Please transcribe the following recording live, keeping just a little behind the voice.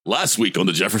Last week on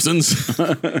the Jeffersons.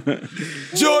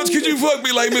 George, could you fuck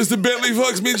me like Mr. Bentley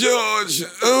fucks me, George?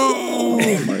 Oh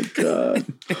my God.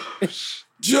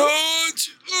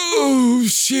 George. Oh,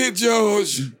 shit,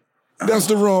 George. That's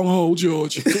the wrong hole,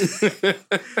 George.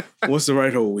 What's the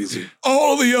right hole, Weezy?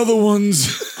 All the other ones.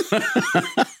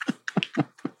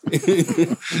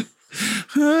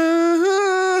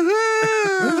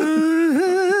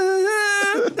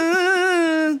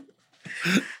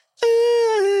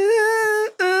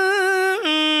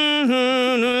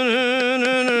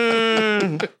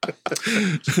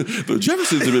 The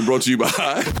Jeffersons have been brought to you by...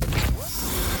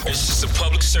 It's just a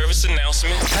public service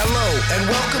announcement. Hello, and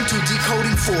welcome to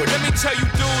Decoding 40. Let me tell you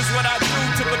dudes what I do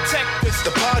to protect this.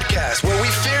 The podcast where we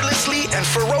fearlessly and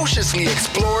ferociously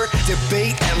explore,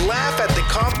 debate, and laugh at the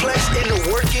complex inner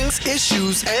workings,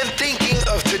 issues, and thinking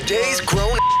of today's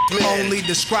grown men. Only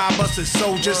describe us as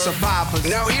soldiers, survivors.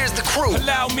 Now here's the crew.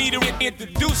 Allow me to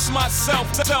introduce myself.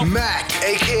 Mac,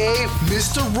 a.k.a.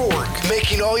 Mr. Rourke,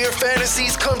 making all your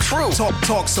fantasies come true.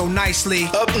 Talk so nicely.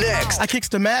 Up next, I kicks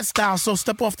the mad style, so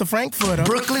step off the Frankfurter.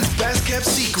 Brooklyn's best kept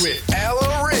secret,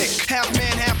 Alan Rick. Half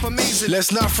man, half amazing.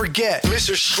 Let's not forget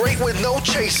Mr. Straight with No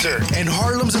Chaser and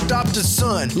Harlem's adopted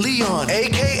son, Leon,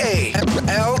 a.k.a.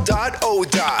 L.O.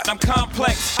 I'm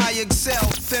complex. I excel,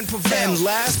 then prevail. And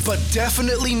last but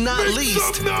definitely not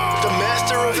least, the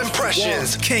master of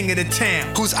impressions, King of the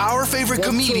town. who's our favorite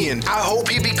comedian. I hope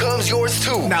he becomes yours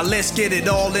too. Now let's get it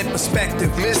all in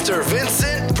perspective. Mr.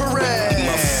 Vincent Perez.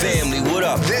 My family, what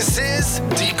up? This is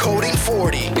Decoding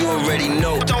 40. You already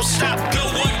know. Don't stop. No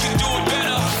one can do it better.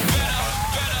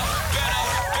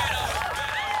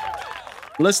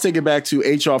 Let's take it back to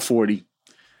H.R. 40.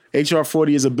 H.R.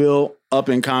 40 is a bill up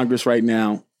in Congress right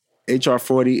now. H.R.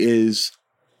 40 is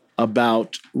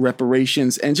about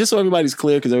reparations. And just so everybody's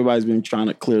clear, because everybody's been trying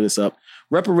to clear this up,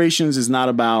 reparations is not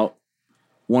about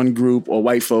one group or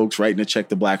white folks writing a check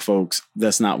to black folks.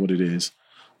 That's not what it is.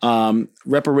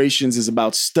 Reparations is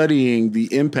about studying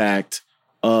the impact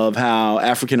of how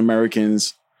African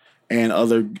Americans and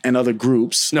other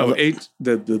groups.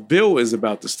 The bill is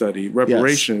about the study.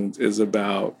 Reparations is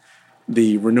about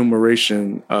the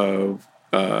remuneration of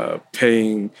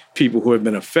paying people who have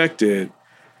been affected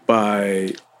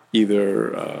by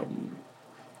either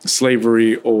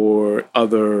slavery or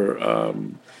other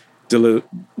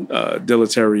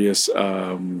deleterious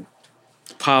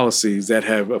policies that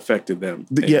have affected them.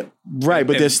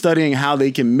 They're studying how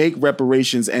they can make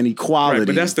reparations and equality. Right,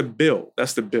 but that's the bill.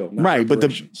 That's the bill. Right, but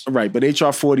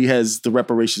HR 40 has the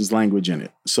reparations language in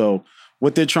it. So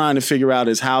what they're trying to figure out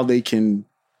is how they can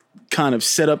kind of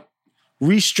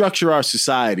restructure our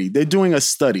society. They're doing a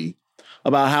study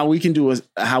about how we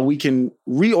can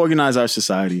reorganize our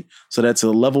society so that's a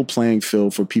level playing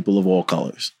field for people of all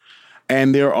colors.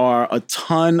 And there are a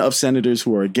ton of senators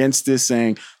who are against this,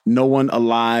 saying no one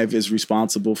alive is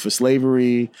responsible for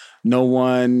slavery. No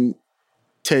one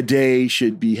today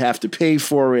should have to pay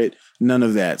for it. None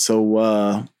of that. So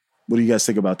what do you guys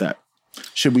think about that?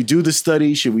 Should we do the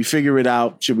study? Should we figure it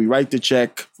out? Should we write the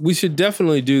check? We should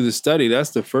definitely do the study. That's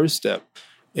the first step.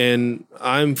 And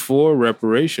I'm for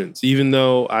reparations, even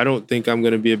though I don't think I'm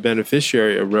going to be a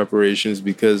beneficiary of reparations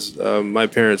because my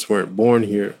parents weren't born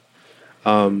here.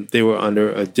 They were under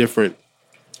a different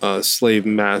slave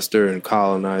master and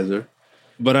colonizer.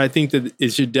 But I think that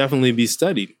it should definitely be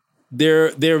studied.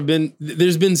 There's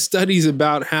been studies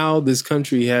about how this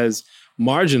country has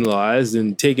marginalized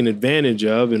and taken advantage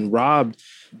of and robbed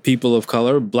people of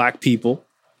color, black people.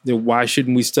 Why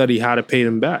shouldn't we study how to pay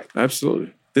them back?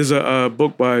 Absolutely. There's a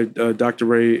book by Dr.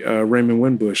 Raymond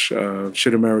Winbush,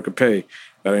 Should America Pay,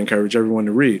 that I encourage everyone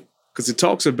to read, because it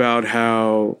talks about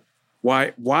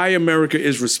why America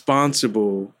is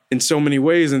responsible in so many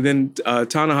ways. And then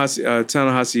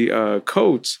Ta-Nehisi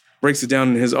Coates breaks it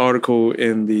down in his article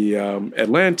in the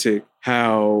Atlantic,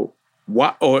 why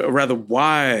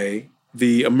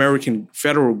the American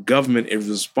federal government is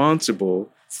responsible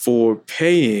for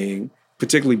paying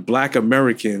particularly Black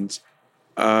Americans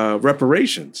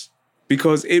reparations,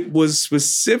 because it was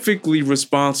specifically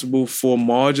responsible for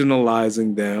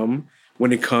marginalizing them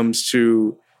when it comes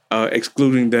to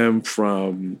excluding them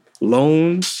from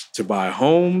loans to buy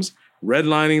homes,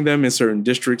 redlining them in certain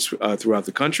districts throughout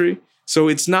the country. So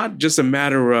it's not just a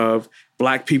matter of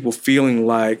Black people feeling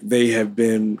like they have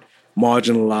been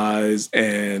marginalized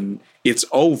and it's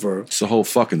over. It's a whole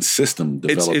fucking system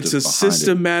developed. It's a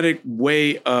systematic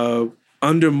way of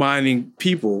undermining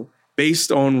people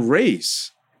based on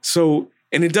race. So,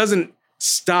 and it doesn't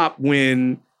stop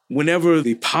whenever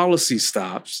the policy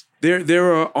stops.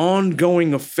 There are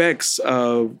ongoing effects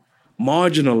of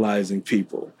marginalizing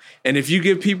people. And if you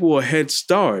give people a head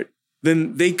start,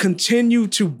 then they continue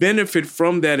to benefit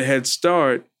from that head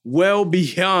start well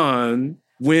beyond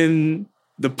when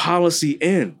the policy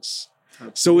ends.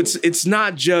 So it's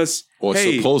not just Or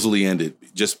supposedly ended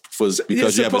just because you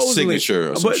have a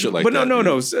signature or some shit like that. But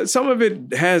no. Some of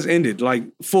it has ended, like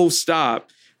full stop.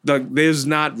 There's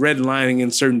not redlining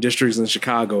in certain districts in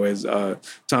Chicago, as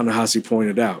Ta-Nehisi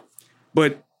pointed out.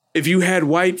 But if you had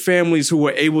white families who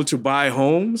were able to buy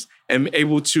homes and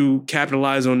able to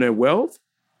capitalize on their wealth,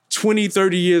 20,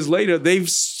 30 years later, they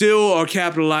still are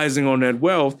capitalizing on that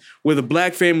wealth, where the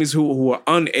black families who are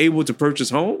unable to purchase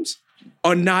homes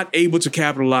are not able to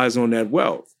capitalize on that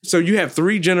wealth. So you have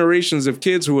 3 generations of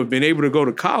kids who have been able to go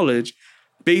to college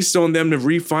based on them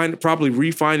properly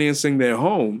refinancing their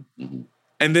home. Mm-hmm.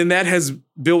 And then that has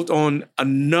built on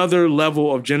another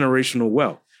level of generational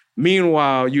wealth.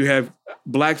 Meanwhile, you have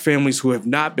black families who have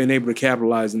not been able to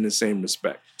capitalize in the same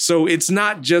respect. So it's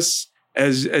not just,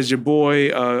 as your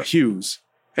boy Hughes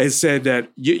has said, that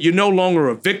you're no longer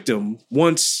a victim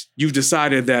once you've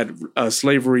decided that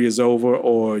slavery is over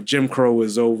or Jim Crow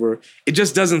is over. It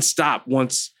just doesn't stop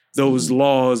once those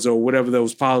laws or whatever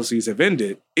those policies have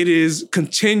ended. It is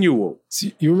continual.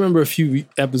 See, you remember a few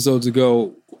episodes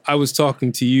ago, I was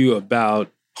talking to you about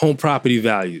home property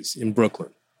values in Brooklyn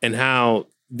and how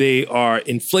they are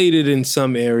inflated in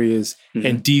some areas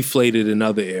and deflated in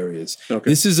other areas. Okay.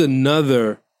 This is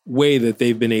another way that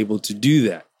they've been able to do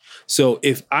that. So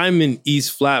if I'm in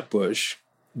East Flatbush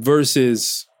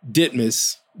versus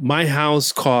Ditmas, my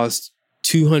house costs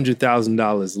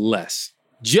 $200,000 less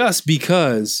just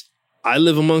because I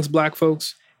live amongst black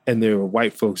folks and there are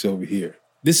white folks over here.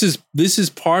 This is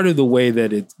part of the way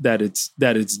that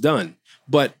it's done.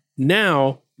 But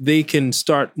now they can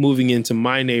start moving into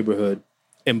my neighborhood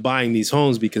and buying these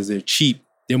homes because they're cheap.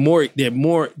 They're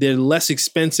less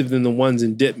expensive than the ones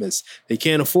in Ditmas. They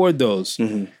can't afford those.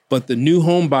 Mm-hmm. But the new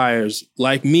home buyers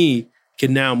like me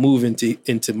can now move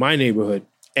into my neighborhood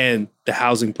and the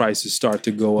housing prices start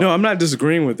to go up. No, I'm not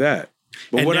disagreeing with that.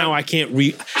 But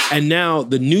and now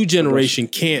the new generation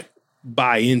can't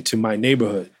buy into my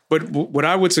neighborhood. But what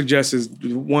I would suggest is,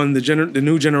 one, the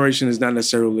new generation is not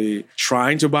necessarily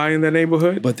trying to buy in that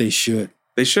neighborhood. But they should.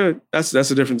 They should. That's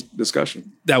a different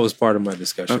discussion. That was part of my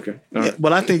discussion. Okay. All right.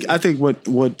 But I think what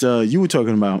you were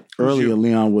talking about earlier,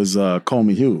 Leon, was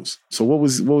Coleman Hughes. So what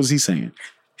was he saying?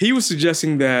 He was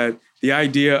suggesting that the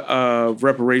idea of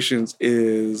reparations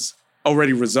is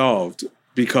already resolved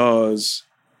because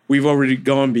we've already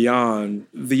gone beyond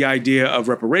the idea of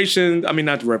reparations. I mean,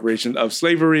 not the reparation of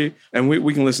slavery. And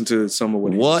we can listen to some of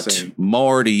what he's saying. What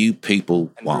more do you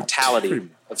people want? Brutality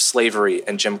of slavery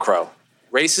and Jim Crow.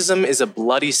 Racism is a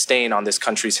bloody stain on this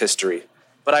country's history.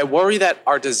 But I worry that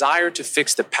our desire to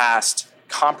fix the past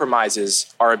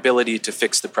compromises our ability to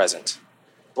fix the present.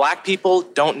 Black people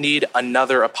don't need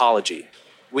another apology.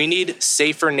 We need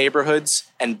safer neighborhoods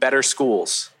and better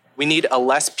schools. We need a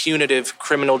less punitive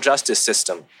criminal justice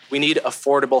system. We need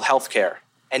affordable health care.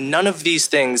 And none of these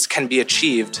things can be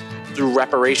achieved through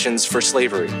reparations for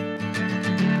slavery.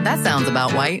 That sounds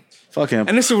about white. Fuck him.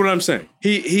 And this is what I'm saying.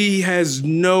 He has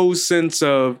no sense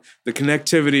of the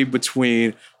connectivity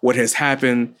between what has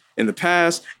happened in the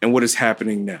past and what is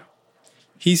happening now.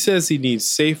 He says he needs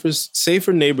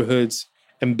safer neighborhoods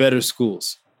and better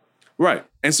schools. Right.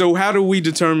 And so how do we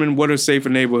determine what are safer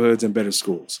neighborhoods and better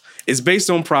schools? It's based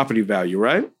on property value,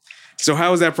 right? So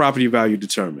how is that property value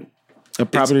determined? The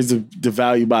property is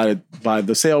devalued by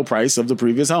the sale price of the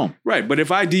previous home. Right. But if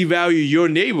I devalue your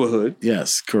neighborhood...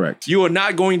 Yes, correct. You are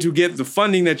not going to get the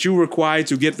funding that you require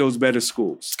to get those better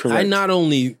schools. Correct. I not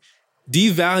only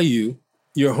devalue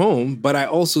your home, but I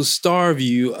also starve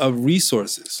you of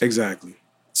resources. Exactly.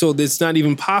 So it's not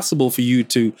even possible for you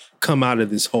to come out of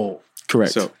this hole.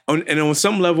 Correct. So, on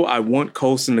some level, I want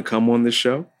Colson to come on this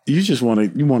show. You just want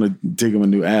to dig him a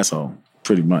new asshole,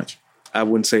 pretty much. I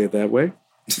wouldn't say it that way.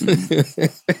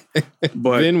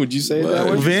 But Vin, would you say it that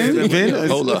way? Vin,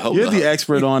 Hold up. You're the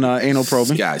expert on anal probing.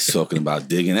 This guy's talking about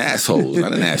digging assholes. I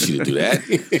didn't ask you to do that.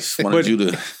 Just wanted you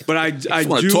to. But I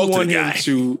do want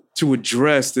him to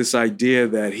address this idea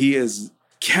that he is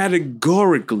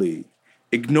categorically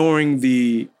ignoring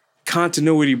the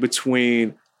continuity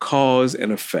between cause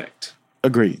and effect.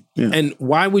 Agreed. Yeah. And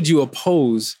why would you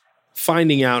oppose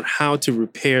finding out how to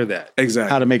repair that?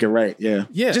 Exactly. How to make it right. Yeah.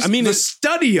 Yeah. Just the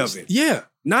study of it. Yeah.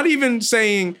 Not even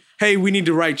saying, hey, we need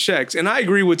to write checks. And I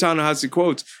agree with Ta-Nehisi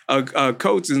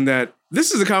Coates in that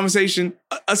this is a conversation,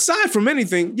 aside from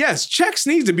anything, yes, checks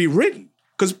need to be written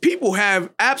because people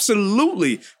have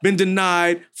absolutely been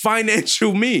denied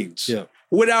financial means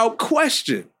without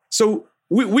question. So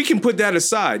we can put that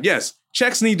aside. Yes,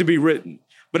 checks need to be written.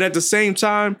 But at the same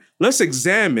time, let's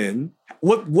examine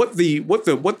what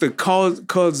the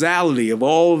causality of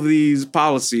all of these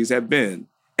policies have been,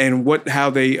 and how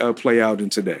they play out in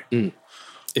today.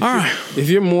 If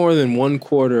you're more than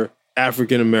 1/4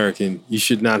 African American, you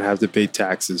should not have to pay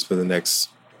taxes for the next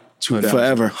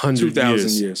forever.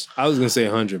 2,000 years. I was gonna say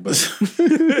 100, but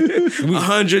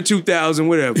 100, 2,000,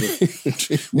 whatever.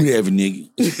 Whatever, nigga.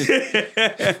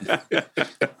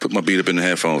 Put my beat up in the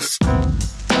headphones.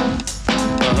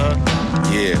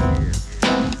 Yeah.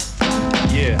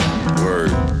 Word.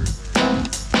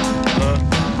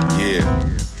 Yeah.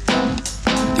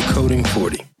 Decoding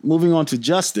 40. Moving on to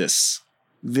justice,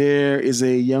 there is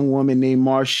a young woman named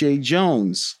Marsha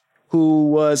Jones who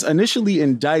was initially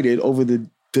indicted over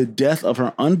the death of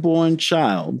her unborn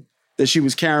child that she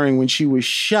was carrying when she was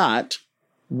shot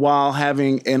while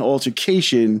having an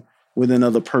altercation with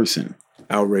another person.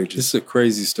 Outrageous. This is a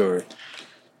crazy story.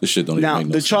 This shit don't Now, even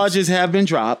make no the sense. charges have been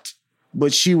dropped,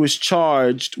 but she was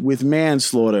charged with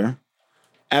manslaughter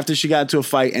after she got into a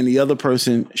fight and the other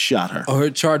person shot her. Oh, her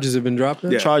charges have been dropped now?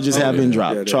 Yeah. Charges have been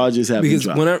dropped. Yeah, Charges have been Because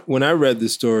dropped. when I read the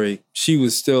story, she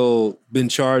was still been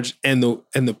charged, and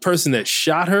the person that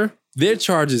shot her, their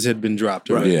charges had been dropped,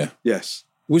 right? Yeah. Yes.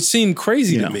 Which seemed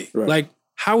crazy Yeah, to me. right. Like,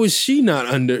 how is she not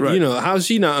under? Right. How is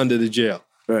she not under the jail?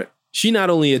 Right. She not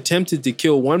only attempted to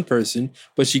kill one person,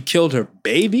 but she killed her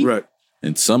baby. Right.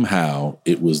 And somehow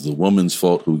it was the woman's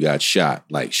fault who got shot.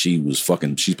 Like she's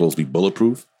supposed to be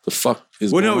bulletproof. The fuck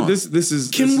is going on? This is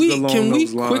Can we along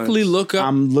those quickly lines. look up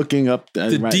I'm looking up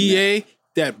the right DA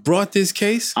that brought this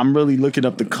case? now. I'm really looking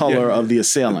up the color Yeah. of the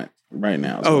assailant right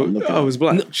now. That's what I'm looking up. It's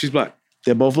black. She's black.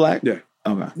 They're both black? Yeah.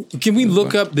 Okay. Can we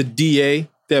look up the DA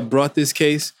that brought this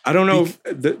case? I don't know if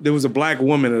there was a black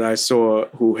woman that I saw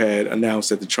who had announced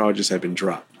that the charges had been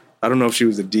dropped. I don't know if she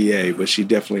was a DA, but she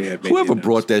definitely had. Whoever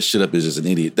brought that shit up is just an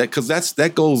idiot.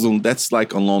 That's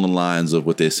like along the lines of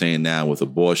what they're saying now with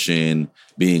abortion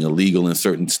being illegal in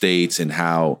certain states and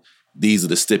how these are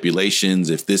the stipulations.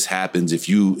 If this happens,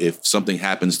 if something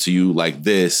happens to you like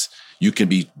this, you can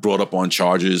be brought up on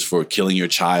charges for killing your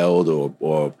child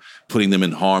or putting them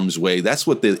in harm's way. That's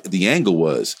what the angle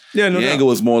was. Yeah, no the doubt. angle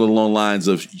was more along the lines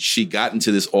of she got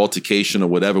into this altercation or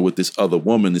whatever with this other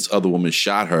woman. This other woman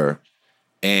shot her.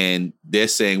 And they're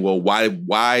saying, well,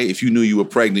 why, if you knew you were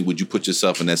pregnant, would you put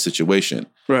yourself in that situation?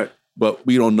 Right. But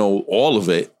we don't know all of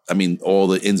it. I mean, all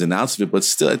the ins and outs of it. But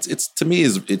still, it's to me,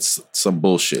 it's some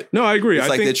bullshit. No, I agree. It's I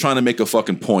like think, they're trying to make a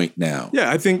fucking point now.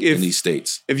 Yeah, I think in these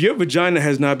states, if your vagina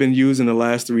has not been used in the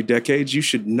last 3 decades, you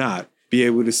should not be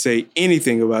able to say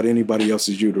anything about anybody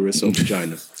else's uterus or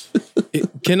vagina.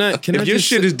 If your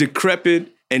shit is decrepit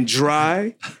and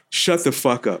dry, shut the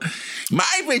fuck up.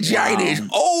 My vagina is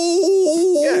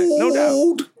old. Yeah, no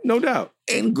doubt. No doubt.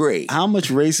 And great. How much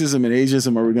racism and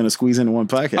ageism are we going to squeeze into one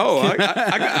podcast? Oh, I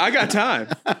got time.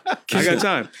 I got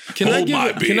time. Can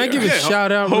I give a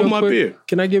shout out? Hold real my quick? beer.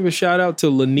 Can I give a shout out to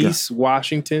Lanice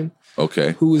Washington?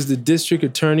 Okay. Who was the district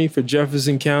attorney for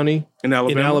Jefferson County in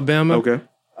Alabama? Okay.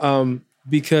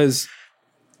 Because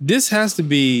this has to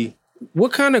be,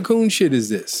 what kind of coon shit is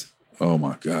this? Oh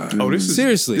my God. Oh, this is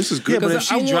seriously. This is good. Yeah, but if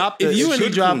she dropped it,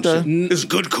 it's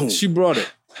good coon. She brought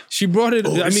it. She brought it.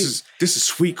 Oh, I mean, this is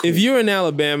sweet coon. if you're in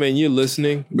Alabama and you're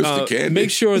listening, Mr. Candy.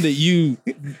 make sure that you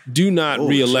do not Oh,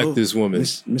 reelect so- this woman,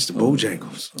 Mr.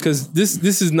 Bojangles. because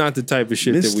this is not the type of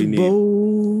shit that we Mr. need.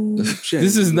 Bojangles.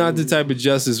 This is not the type of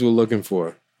justice we're looking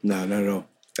for. No.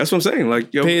 That's what I'm saying.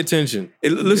 Like, yo, Pay attention.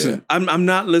 listen, I'm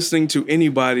not listening to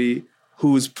anybody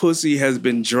whose pussy has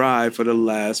been dry for the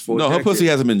last 4 No, her decades. pussy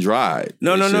hasn't been dried.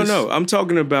 No. It's just- I'm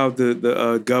talking about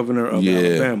the governor of Yeah.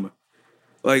 Alabama.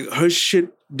 Like, her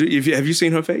shit. Have you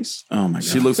seen her face? Oh my God.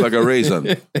 She looks like a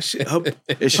raisin. Is she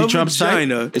her Trump's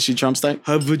vagina, type? Is she Trump's type?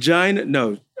 Her vagina?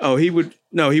 No. Oh, he wouldn't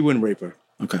rape her.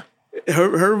 Okay. Her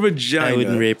I wouldn't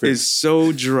vagina rape her. is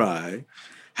so dry.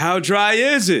 How dry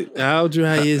is it? How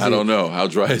dry is it? I don't know. How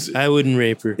dry is it? I wouldn't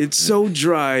rape her. It's so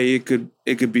dry it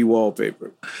could be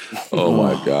wallpaper. Oh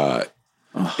my God.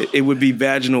 It would be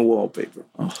vaginal wallpaper.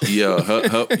 Yeah,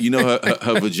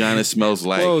 her vagina smells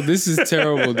like Whoa, this is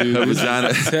terrible, dude. her This is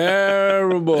vagina.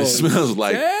 terrible. It smells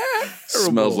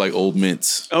like old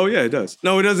mints. Oh yeah, it does.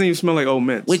 No, it doesn't even smell like old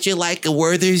mint. Would you like a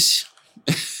Werther's?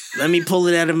 Let me pull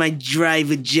it out of my dry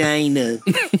vagina.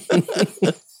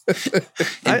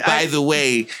 And by the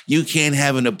way, you can't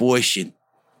have an abortion.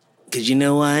 Because you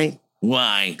know why?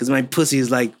 Why? Because my pussy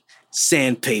is like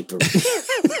sandpaper.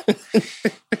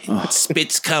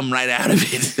 Spits come right out of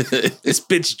it. It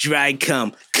spits dry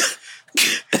cum.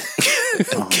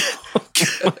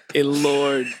 Hey,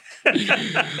 Lord.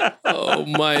 Oh,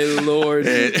 my Lord.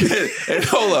 And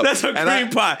hold up. That's a cream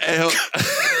pie.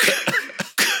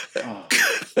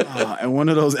 And one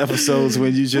of those episodes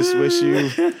when you just wish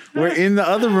you were in the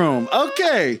other room.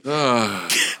 Okay.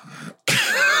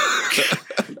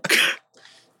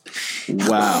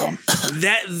 Wow.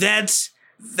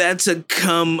 That's a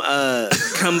cum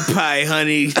pie,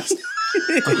 honey.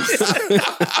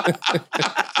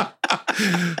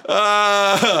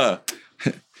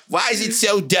 Why is it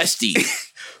so dusty?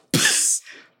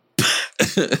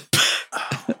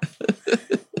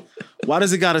 Why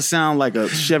does it gotta sound like a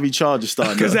Chevy Charger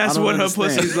starting? Because that's I don't what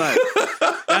understand. her pussy's like.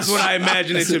 That's what I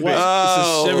imagine it to be.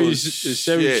 It's a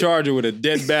Chevy Charger with a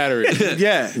dead battery.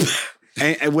 Yeah.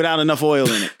 And without enough oil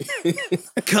in it.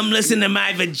 Come listen to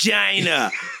my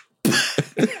vagina.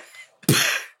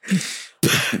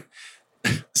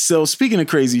 So speaking of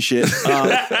crazy shit,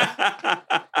 I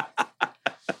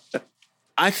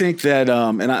think that,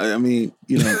 and I mean,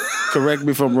 correct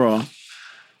me if I'm wrong,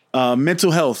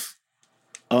 mental health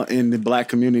in the black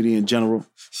community in general.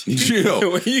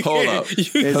 Hold up.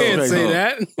 You can't say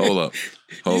that. Hold up.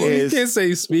 You can't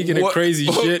say speaking of crazy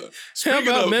shit. How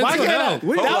about mental health?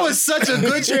 That was such a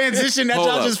good transition that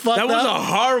y'all just fucked up. That was a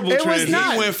horrible It was transition.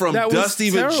 not. You went from That was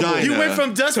dusty terrible. vagina. You went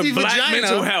from dusty to black vagina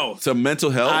mental health. to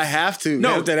mental health. I have to.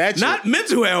 No, after that shit. not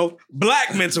mental health,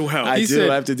 black mental health. I He do said,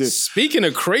 have to do. Speaking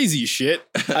of crazy shit,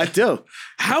 I do.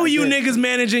 How are you niggas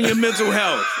managing your mental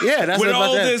health? Yeah, that's with about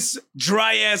all that. this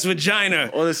dry ass vagina.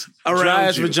 All this around dry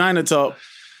ass you. vagina talk.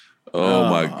 Oh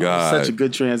my God. Such a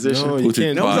good transition. no, you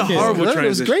can't. That was a you can't- horrible It was a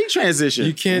transition. great transition.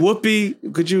 You can't.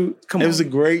 Whoopi, could you come It on? was a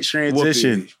great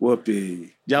transition.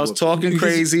 Whoopi. Y'all was talking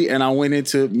crazy, and I went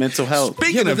into mental health.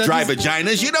 Speaking of dry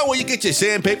vaginas, you know where you get your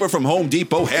sandpaper from Home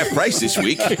Depot half price this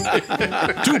week?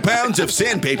 2 pounds of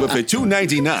sandpaper for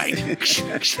 $2.99.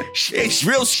 It's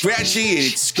real scratchy, and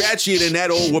it's scratchier than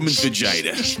that old woman's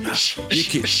vagina.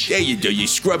 There you do. You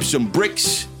scrub some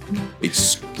bricks. It's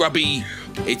scrubby.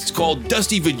 It's called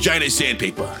Dusty Vagina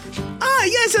Sandpaper. I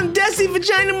got some dusty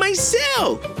vagina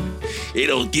myself.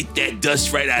 It'll get that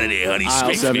dust right out of there, honey.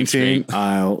 Aisle 17.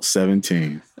 Aisle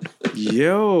 17.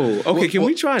 Yo. Okay, can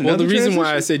we try another Well, the reason why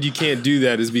I transition? said you can't do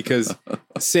that is because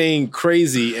saying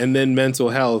crazy and then mental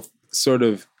health sort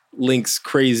of links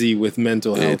crazy with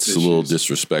mental health. It's a little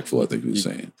disrespectful, I think he was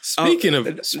saying. Speaking of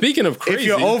crazy, If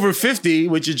you're over 50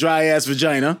 with your dry ass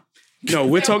vagina, No,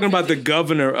 we're talking about the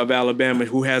governor of Alabama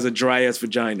who has a dry ass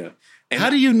vagina. how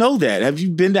do you know that? Have you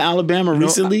been to Alabama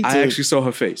recently? I actually saw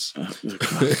her face.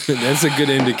 that's a good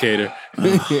indicator.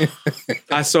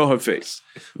 I saw her face.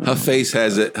 Her face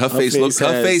has it. Her face looks.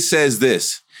 Her has- face says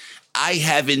this. I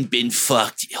haven't been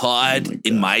fucked hard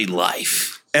in my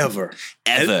life. Ever.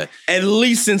 Ever. At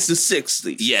least since the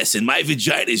 60s. Yes, and my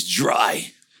vagina is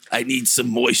dry. I need some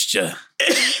moisture.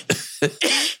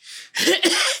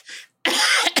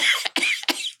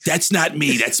 That's not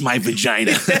me. That's my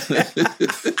vagina.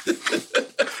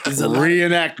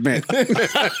 Reenactment.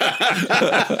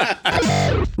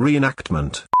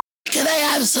 Reenactment. Can I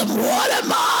have some water,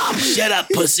 Mom? Shut up,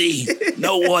 pussy.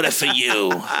 No water for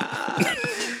you.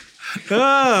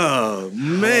 Oh,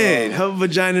 man. Her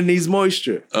vagina needs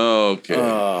moisture. Okay.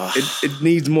 It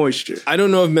needs moisture. I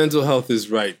don't know if mental health is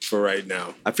right for right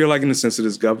now. I feel like in the sense of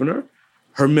this governor,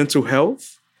 her mental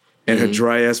health and her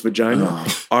dry ass vagina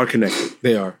are connected.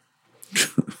 They are.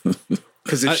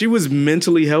 Because if she was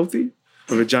mentally healthy,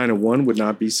 her vagina, one, would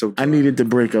not be so dry. I needed to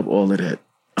break up all of that.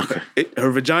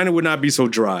 Her vagina would not be so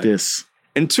dry. This.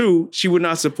 And two, she would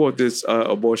not support this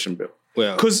abortion bill.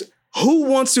 Well, Because who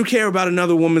wants to care about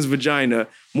another woman's vagina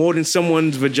more than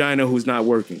someone's vagina who's not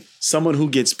working? Someone who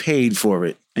gets paid for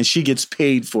it, and she gets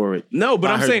paid for it. No, but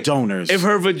by I'm her saying donors. if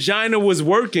her vagina was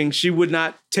working, she would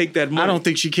not take that money. I don't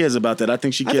think she cares about that. I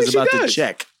think she I cares think she about the does.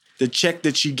 check. The check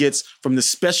that she gets from the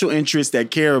special interests that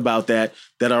care about that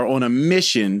are on a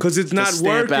mission. Because it's not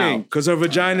working. Because her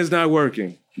vagina's not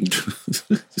working.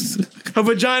 Her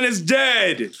vagina's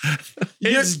dead.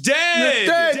 It's dead.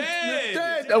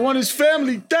 Dead. I want his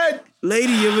family dead.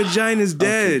 Lady, your vagina's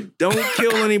dead. Don't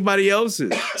kill anybody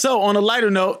else's. So on a lighter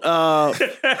note,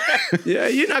 Yeah,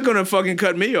 you're not gonna fucking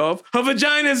cut me off. Her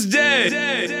vagina's dead.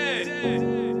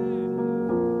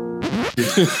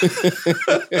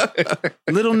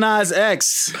 Lil Nas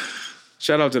X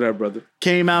Shout out to that brother.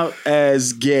 came out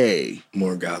as gay.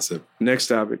 more gossip. Next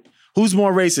topic. Who's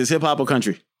more racist, hip hop or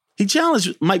country? He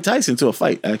challenged Mike Tyson to a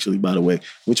fight, actually, by the way,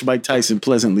 which Mike Tyson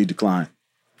pleasantly declined.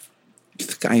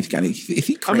 This guy's got it. Is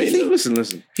he I crazy? mean,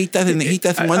 listen. he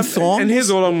does one song. And here's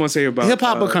all I'm gonna say about Hip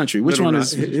hop or country? Which Lil one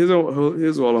Nas- is- Here's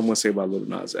all I'm gonna say about Lil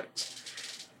Nas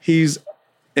X. He's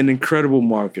an incredible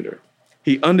marketer.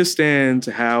 He understands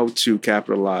how to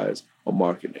capitalize on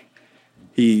marketing.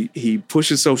 He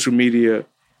pushes social media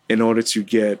in order to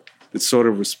get the sort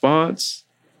of response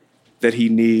that he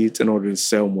needs in order to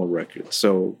sell more records.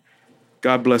 So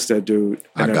God bless that dude.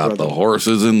 I and that got brother. the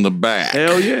horses in the back.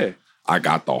 Hell yeah. I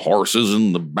got the horses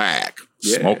in the back,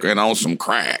 Yeah. smoking on some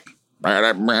crack.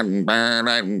 That's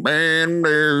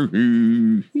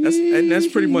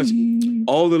pretty much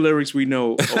all the lyrics we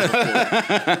know.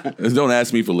 Don't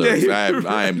ask me for lyrics.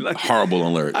 I am horrible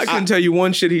on lyrics. I couldn't tell you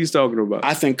one shit he's talking about.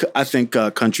 I think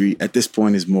country at this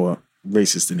point is more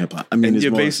racist than hip hop. I mean, And it's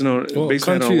you're more, basing on Well,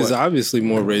 basing that country on is what? obviously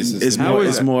more racist. it's than more, hip-hop.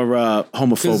 it's more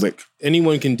homophobic.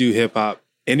 Anyone can do hip hop.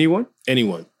 Anyone?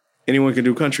 Anyone. Anyone can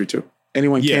do country too.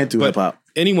 Anyone Yeah, can't do but hip hop.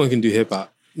 Anyone can do hip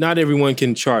hop. Not everyone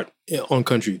can chart on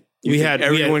country. You think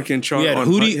everyone can chart on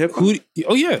hip hop?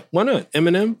 Oh yeah, why not?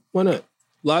 Eminem, why not?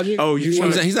 Logic. Oh, He's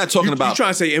not talking about. You trying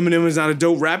to say Eminem is not a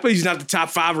dope rapper? He's not the top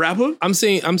 5 rapper? I'm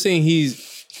saying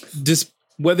he's just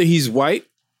whether he's white,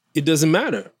 it doesn't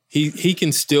matter. He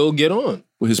can still get on.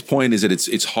 Well, his point is that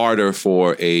it's harder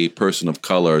for a person of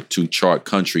color to chart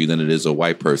country than it is a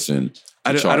white person to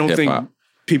I chart don't think hip-hop.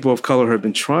 people of color have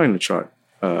been trying to chart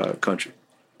country.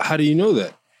 How do you know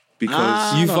that?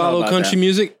 Because You don't know follow about country that.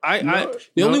 music.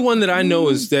 The only one that I know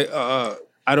is that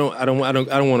I don't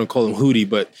want to call him Hootie,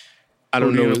 but I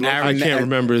don't know. I can't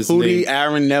remember his Hootie, name.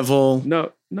 Aaron Neville.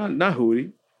 No, not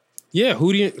Hootie. Yeah,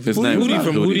 Hootie. His name is Hootie not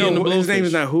from Hootie. Hootie and the No, his name is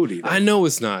Blowfish. not Hootie. I know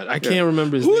it's not. I can't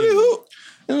remember his Hootie name. who?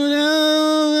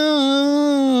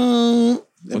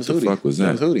 What the fuck was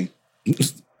that? That was Hootie.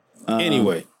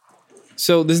 Anyway,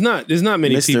 so there's not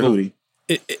many Mr. people. Hootie.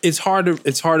 It's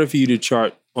harder for you to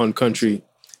chart on country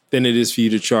than it is for you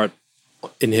to chart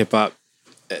in hip hop.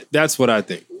 That's what I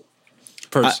think,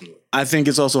 personally. I think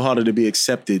it's also harder to be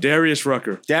accepted. Darius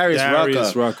Rucker.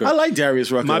 Darius Rucker. I like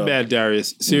Darius Rucker. My though. bad,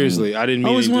 Darius. Seriously, I didn't mean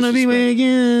Always any want to be disrespect. with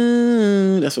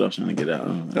you. That's what I was trying to get out.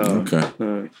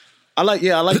 Okay. I like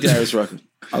Darius Rucker.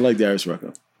 I like Darius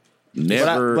Rucker.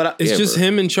 Never. But It's just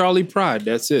him and Charlie Pride.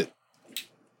 That's it.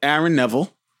 Aaron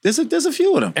Neville. There's a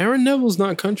few of them. Aaron Neville's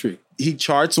not country. He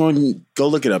charts on. Go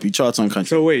look it up. He charts on country.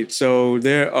 So wait, so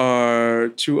there are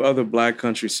 2 other black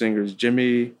country singers,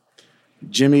 Jimmy,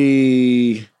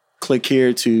 click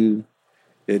here to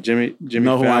Jimmy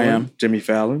know who Fallon. I am. Jimmy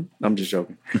Fallon. I'm just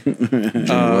joking.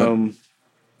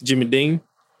 Jimmy Dean.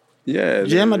 Yeah.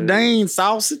 Jimmy Dean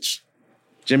sausage.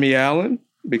 Jimmy Allen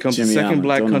becomes the Jimmy second Allen,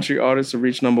 black don't know. country artist to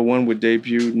reach #1 with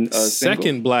debut Second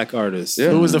single. black artist. Yeah.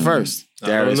 Who was the first? I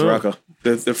don't Darius know. Rucker.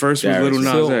 The first was Darius. Little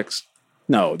Nas So- X.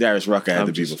 No, Darius Rucker had I'm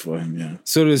to be just- before him. Yeah.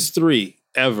 So there's 3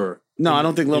 ever. No, I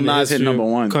don't think Lil in the Nas hit history of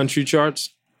 #1. Country charts.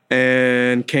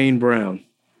 And Kane Brown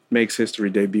makes history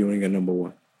debuting at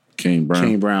 #1. Kane Brown.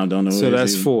 Kane Brown. Don't know. So who it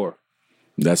that's is. 4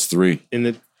 That's 3. in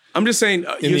the I'm just saying,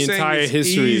 In you're the saying entire it's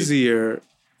history. easier.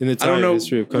 in the I don't entire know.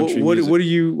 history of country What music.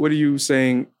 are you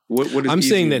saying? What is I'm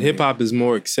saying easier that hip hop is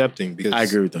more accepting because I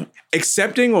agree with that.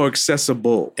 accepting or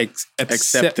accessible?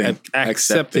 Accepting.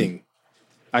 Accepting.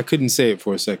 I couldn't say it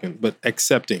for a second, but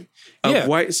accepting. Yeah.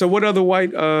 White. So what other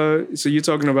white? So you're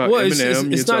talking about Well, Eminem. it's you're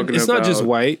not. talking It's not just about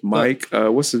white. Mike.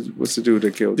 What's the dude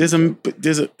that killed?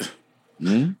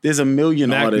 There's a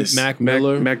million artists. Mac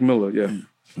Miller, Mac Miller.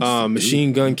 Yeah.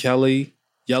 Machine Gun Kelly,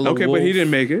 Yellow Okay, Wolf. but he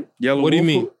didn't make it. Yellow What do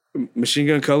you Wolf, Machine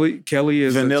Gun Kelly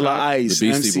is Vanilla a top- Ice, The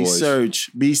Beastie MC Boys.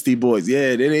 Surge, Beastie Boys.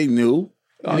 Yeah, they ain't new.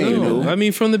 They ain't No, new. I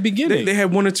mean from the beginning. They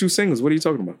had 1 or 2 singles. What are you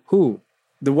talking about? Who?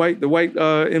 The white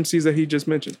MCs that he just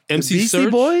mentioned. MC Beastie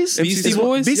Surge? Boys? Beastie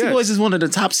Boys? Beastie Yes. Boys is one of the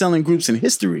top selling groups in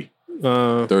history.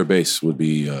 Third base would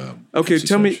be. Okay, MC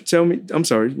tell Surge. me. I'm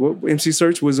sorry. What MC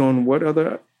Search was on what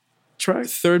other track?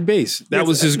 Third base. That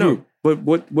was his No, group.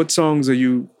 But what songs are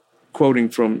you quoting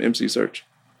from MC Search?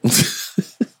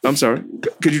 I'm sorry.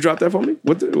 Could you drop that for me?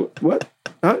 What?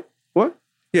 Huh? What?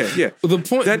 Yeah. The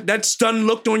point That stunned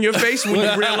look on your face when you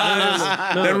realized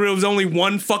that there was only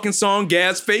one fucking song,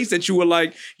 Gas Face, that you were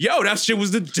like, yo, that shit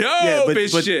was the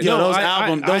dopest shit. yo, those I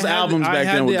albums I back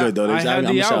had then were the- good though. I Those had albums-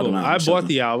 the I'ma shout album. them out. I I'ma shout bought them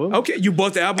the album. Okay, you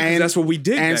bought the album because that's what we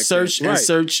did And back Search then. and Right.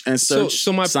 Search and Search.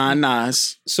 So my- signed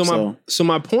Nas. So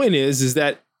my point is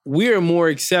that we are more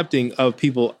accepting of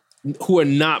people who are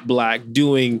not black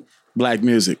doing black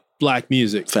music. Black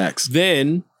music. Facts.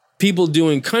 Then people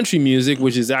doing country music,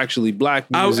 which is actually black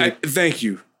music. Thank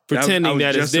you. Pretending I was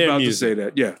that just it's their about music. to say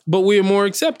that. Yeah. But we're more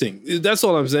accepting. That's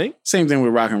all I'm saying. Same thing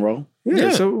with rock and roll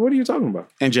Yeah. So what are you talking about?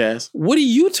 and jazz. What are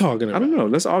you talking I about? don't know.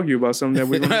 Let's argue about something that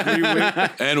we're going to agree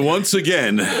with. And once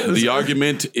again, the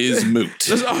argument is moot.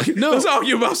 Let's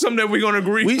argue about something that we're going to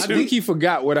agree I to. think he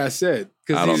forgot what I said I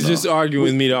because don't he's know. just arguing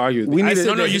with me to argue. With me. I said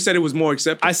No, that- you said it was more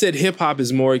acceptable. I said hip hop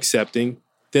is more accepting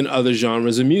than other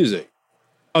genres of music,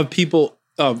 of people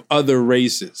of other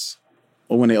races,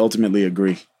 Or when they ultimately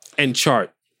agree. and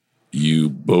chart. You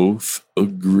both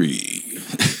agree.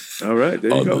 All right,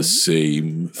 there you on go. the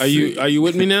same. Are you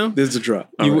with me now? There's the drop.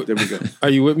 All right, there we go. Are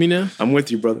you with me now? I'm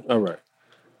with you, brother. All right.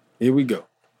 Here we go.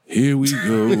 Here we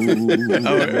go.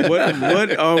 All right,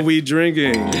 what are we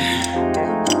drinking?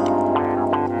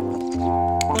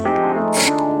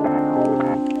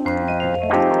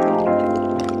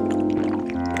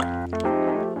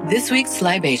 This week's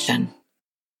libation.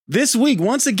 This week,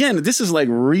 once again, this is like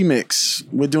remix.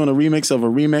 We're doing a remix of a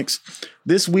remix.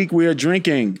 This week we are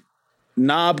drinking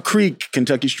Knob Creek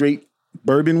Kentucky Straight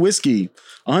Bourbon Whiskey.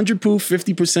 100 proof,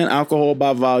 50% alcohol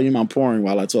by volume. I'm pouring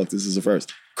while I talk. This is the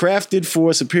first. Crafted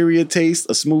for superior taste,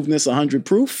 a smoothness, 100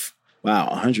 proof. Wow,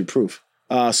 100 proof.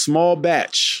 Small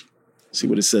batch. See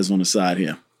what it says on the side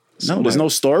here. No, there's no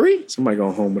story? Somebody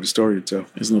going home with a story to tell.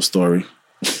 There's no story.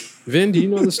 Vin, do you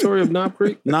know the story of Knob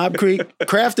Creek? Knob Creek,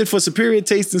 crafted for superior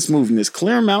taste and smoothness.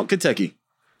 Claremont, Kentucky.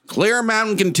 Clear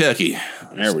Mountain, Kentucky.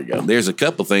 There we go. There's a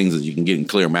couple things that you can get in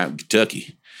Clear Mountain,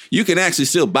 Kentucky. You can actually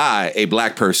still buy a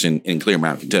black person in Clear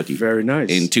Mountain, Kentucky. Very nice.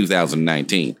 In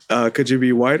 2019. Could you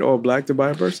be white or black to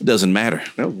buy a person? Doesn't matter.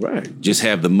 All right. Just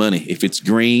have the money. If it's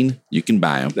green, you can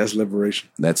buy them. That's liberation.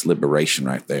 That's liberation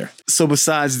right there. So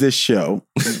besides this show,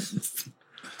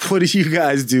 what do you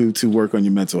guys do to work on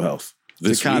your mental health?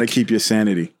 This to kind of week? keep your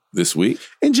sanity? This week?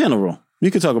 In general.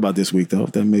 You can talk about this week, though,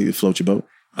 if that may float your boat.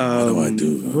 What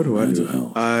do I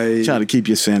do? I try to keep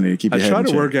your sanity, keep your head try in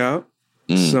to check. work out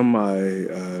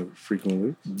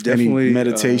frequently. Definitely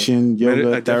meditation,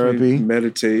 yoga, I definitely therapy.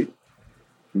 meditate,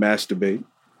 masturbate.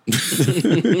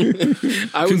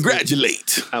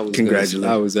 Congratulate. Congratulate.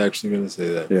 I was actually going to say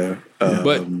that. Yeah.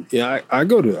 But yeah, I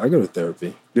go to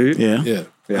therapy. Do you? Yeah. Yeah.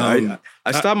 Yeah.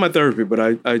 I stopped my therapy, but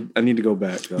I need to go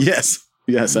back. Though. Yes.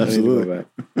 Yes, I need to go absolutely. back.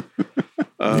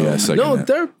 Yeah,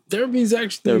 No, therapy is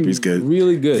actually Therapy's good.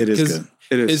 really good. It is 'Cause good.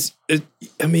 It is.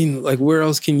 I mean, like, where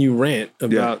else can you rant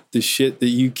about the shit that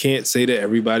you can't say to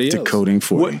everybody else? Decoding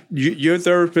for you. Your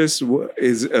therapist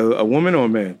is a woman or a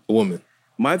man? A woman.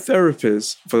 My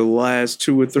therapist for the last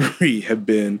 2 or 3 have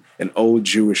been an old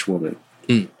Jewish woman.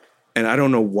 Mm. And I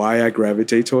don't know why I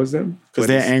gravitate towards them. Because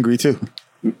they're angry too.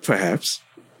 Perhaps.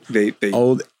 They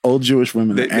Old Jewish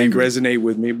women they, are they angry. resonate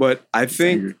with me. But I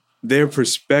think their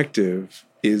perspective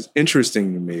is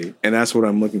interesting to me. And that's what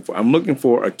I'm looking for. I'm looking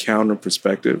for a counter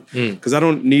perspective. Because I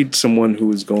don't need someone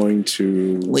who is going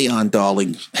to... Leon,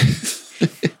 darling.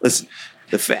 Listen,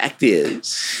 the fact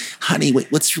is, Honey,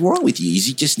 what's wrong with you?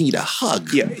 You just need a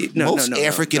hug. yeah, Most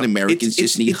African Americans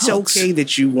just need it's hugs. okay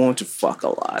that you want to fuck a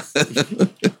lot.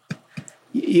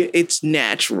 It's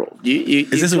natural. Is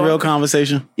this a real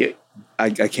conversation? Yeah. I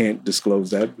can't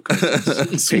disclose that because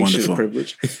it's patient wonderful.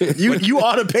 privilege. You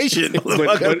are the patient.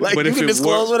 Like, you if can it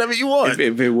disclose were- whatever you want.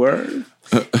 If it were,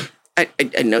 I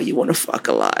know you want to fuck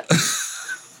a lot.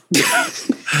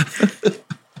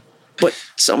 But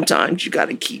sometimes you got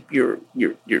to keep your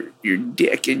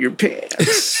dick in your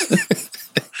pants.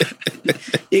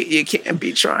 You can't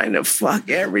be trying to fuck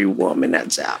every woman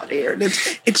that's out here.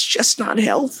 It's just not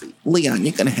healthy. Leon,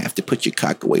 you're going to have to put your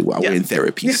cock away while we're in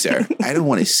therapy, sir. I don't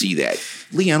want to see that.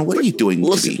 Leon, what are you doing to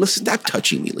me? Stop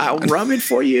touching me, Leon. I'll rub it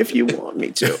for you if you want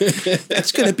me to.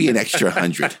 That's going to be an extra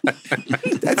 100.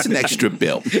 That's an extra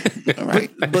bill. All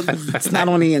right? But It's not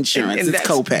on the insurance. and It's that's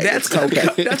copay. That's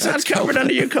copay. That's not covered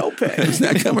under your copay. It's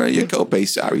not coming on your copay.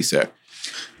 Sorry, sir.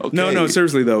 Okay. no,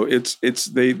 seriously though,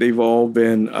 they've all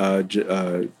been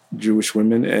Jewish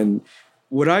women, and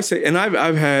what I say, and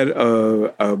I've had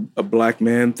a black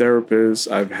man therapist,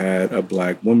 I've had a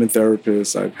black woman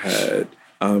therapist, I've had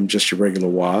just your regular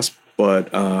WASP,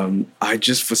 but I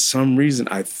just for some reason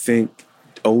I think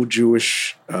old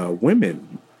Jewish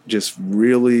women just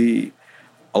really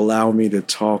allow me to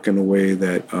talk in a way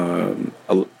that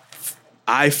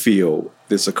I feel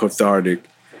is a cathartic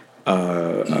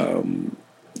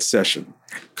session.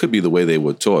 Could be the way they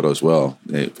were taught as well.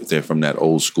 They're from that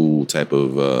old school type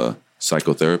of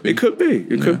psychotherapy. It could be.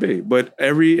 It could be. But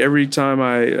every time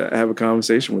I have a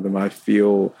conversation with them, I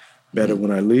feel better when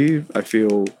I leave. I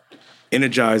feel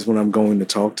energized when I'm going to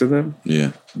talk to them.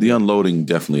 Yeah. The unloading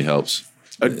definitely helps.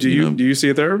 Do you see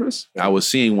a therapist? I was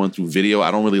seeing one through video.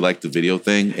 I don't really like the video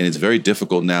thing. And it's very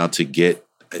difficult now to get,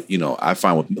 I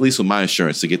find at least with my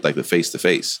insurance, to get like the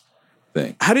face-to-face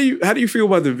thing. How do you feel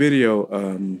about the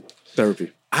video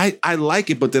therapy? I like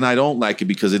it, but then I don't like it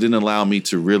because it didn't allow me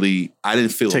to really, I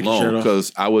didn't feel Take your shirt alone off.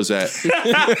 because I was at.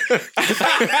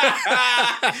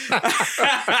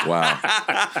 Wow.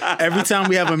 Every time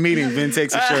we have a meeting, Vin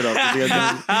takes his shirt off.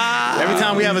 Every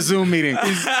time we have a Zoom meeting,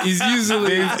 He's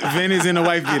usually Vin is in a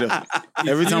wife beater.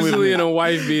 Every time we Usually in a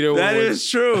wife beater. That when is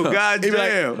true. God He be like,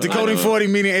 damn. decoding 40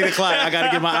 meeting 8 o'clock. I gotta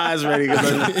get my eyes ready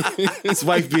because it's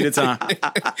wife beater time.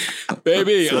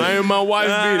 baby, I am my wife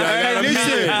beater. I gotta be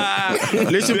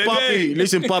there.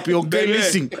 Listen, puppy. Okay,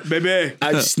 listen, baby.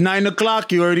 It's 9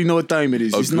 o'clock. You already know what time it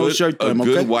is. It's no shirt time. A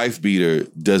good Okay. wife beater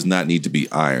does not need to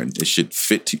be ironed. It should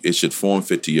form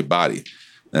fit to your body.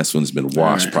 That's when it's been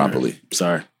washed properly.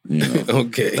 Sorry. You know,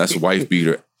 Okay. that's wife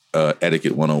beater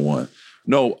etiquette 101.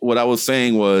 No, what I was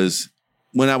saying was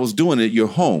when I was doing it, you're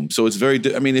home, so it's very.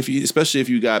 I mean, especially if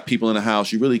you got people in the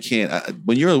house, you really can't.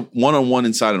 When you're one-on-one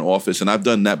inside an office, and I've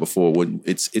done that before. When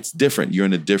it's different. You're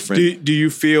in a different. Do you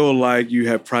feel like you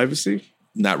have privacy?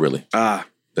 Not really. Ah.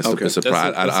 That's Okay. a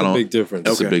pride. That's I don't. a big difference.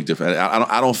 That's a big difference.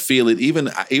 I don't feel it. Even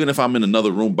if I'm in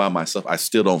another room by myself, I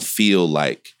still don't feel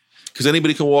like because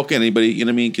anybody can walk in. Anybody, you know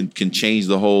what I mean, can change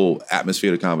the whole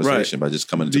atmosphere of the conversation by just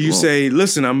coming into Do the you room. say,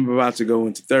 listen, I'm about to go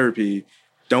into therapy.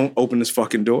 Don't open this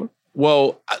fucking door?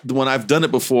 Well, when I've done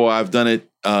it before, I've done it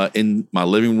in my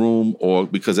living room, or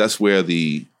because that's where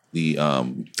the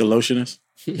lotion is.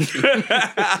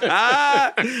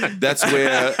 That's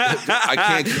where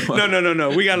I can't. No.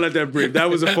 We gotta let that breathe. That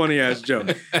was a funny ass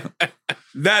joke.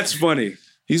 That's funny.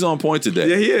 He's on point today.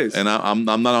 Yeah, he is. And I'm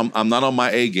not on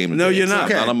my A game today. No, you're not. I'm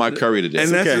not on my Curry today.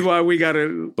 And that's why we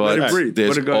gotta But let it breathe. there's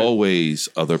Let it go ahead. always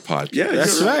other podcasts. Yeah,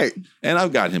 That's right. And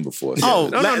I've got him before. so- Oh,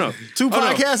 No. 2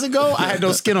 podcasts ago, I had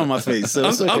no skin on my face. So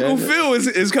it's okay. Uncle Phil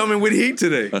is coming with heat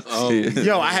today.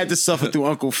 Yo, I had to suffer through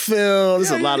Uncle Phil.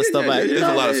 There's a lot of stuff. There's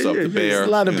a lot of stuff. The bear. A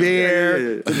lot of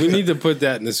beer. We need to put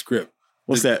that in the script.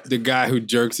 What's that? The guy who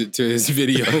jerks it to his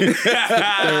video.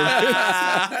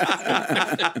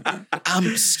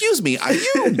 Excuse me, are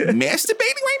you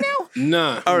masturbating right now?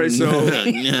 Nah. All right, so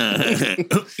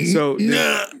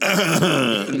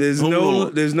there's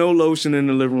no lotion in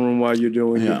the living room while you're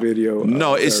doing your video.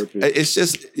 No, therapy. it's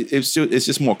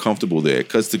just more comfortable there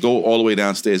because to go all the way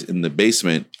downstairs in the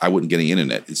basement, I wouldn't get any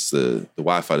internet. It's the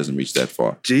Wi-Fi doesn't reach that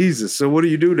far. Jesus. So what do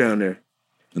you do down there?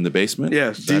 In the basement?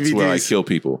 Yes. That's where I DVDs. kill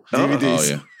people. DVDs. Oh,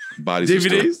 yeah. Bodies are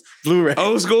DVDs? Blu-ray.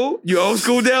 Old school? You old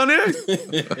school down there?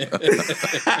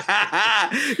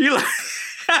 You like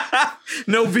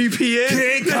no VPN?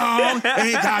 King Kong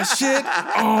ain't got shit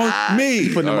on me.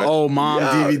 Putting them old mom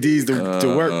DVDs to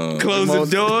work. Close the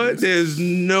door. There's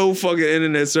no fucking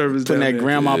internet service Putting down that there.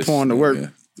 grandma porn to work. Yeah.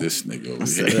 This nigga over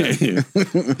here.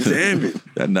 Damn it.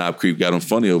 That knob creep got him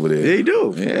funny over there. They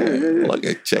do. Yeah. Look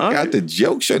at check out the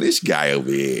jokes on this guy over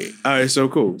here. All right, so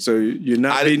cool. So you're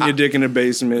not beating your dick in the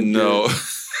basement. No.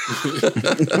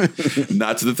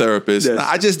 Not to the therapist. Yes.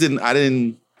 I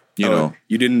didn't, you know.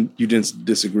 You didn't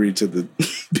disagree to the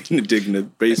beating the dick in the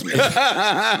basement.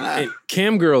 Hey,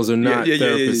 cam girls are not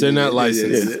therapists. They're not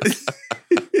licensed.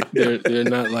 They're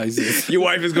not licensed. Your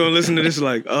wife is going to listen to this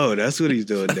like, oh, that's what he's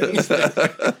doing now.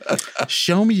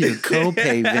 Show me your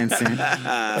copay, Vincent.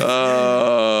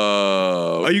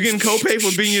 Are you getting copay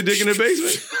for beating your dick in the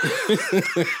basement?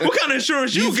 What kind of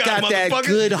insurance you You've got, got that motherfucker?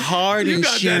 good hard You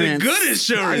got that insurance. good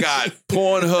insurance. I got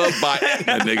Pornhub by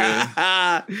Aetna, nigga.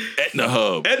 Aetna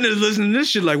Hub. Edna's listening to this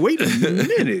shit like, wait a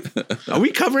minute. Are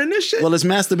we covering this shit? Well, is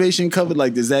masturbation covered?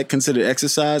 Like, is that considered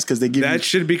exercise? Because they give That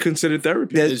should be considered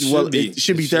therapy. It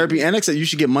should be therapy and exercise. You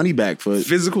should get money back for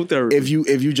physical therapy. If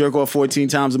you jerk off 14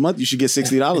 times a month, you should get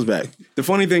 $60 back. The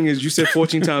funny thing is, you said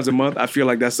 14 times a month. I feel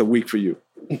like that's a week for you.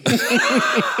 Nah.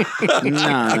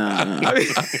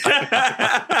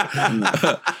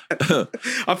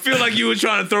 I feel like you were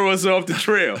trying to throw us off the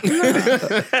trail.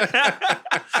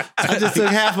 I just took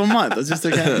half a month. All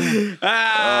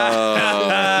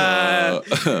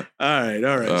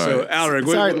right. So, Alric,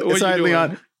 what sorry, you doing?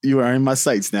 Leon. You are in my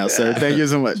sights now, sir. Thank you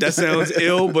so much. That sounds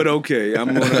ill, but okay.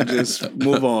 I'm gonna just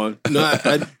move on. No,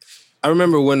 I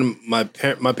remember when my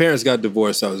parents got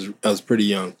divorced. I was pretty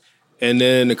young, and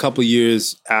then a couple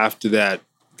years after that,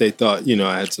 they thought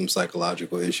I had some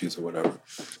psychological issues or whatever.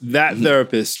 That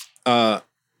therapist, I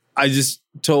just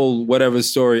told whatever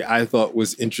story I thought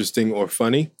was interesting or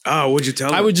funny. Oh, what'd you tell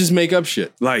him? I would just make up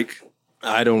shit. Like,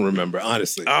 I don't remember,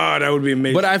 honestly. Oh, that would be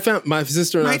amazing. But I found my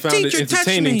sister and I found it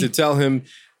entertaining to tell him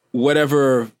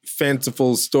whatever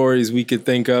fanciful stories we could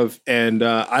think of. And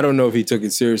I don't know if he took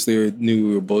it seriously or knew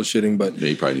we were bullshitting, but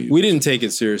we didn't take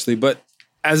it seriously. But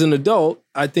as an adult,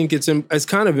 I think it's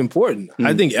kind of important.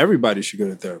 I think everybody should go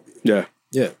to therapy. Yeah.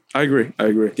 I agree.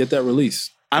 Get that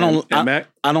release. I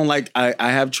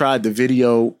have tried the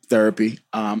video therapy.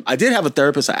 I did have a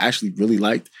therapist I actually really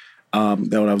liked. That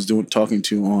what I was talking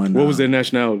to on. What was their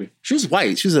nationality? She was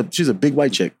white. She's a big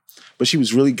white chick, but she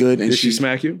was really good. And Did she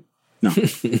smack you? No.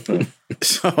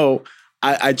 So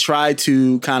I tried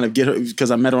to kind of get her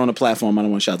because I met her on a platform. I don't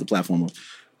want to shout the platform off.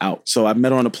 out. So I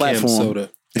met her on a Cam platform. soda.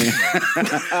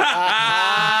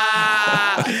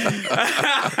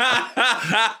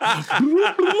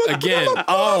 Again,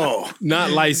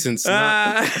 not licensed.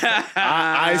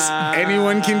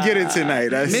 Anyone can get it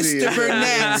tonight. I see Mr. it.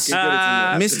 Burnett,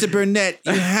 Mr. Burnett,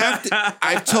 you have to.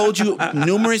 I've told you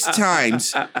numerous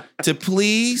times to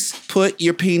please put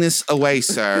your penis away,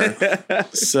 sir.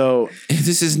 So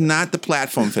this is not the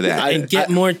platform for that. And get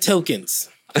more tokens.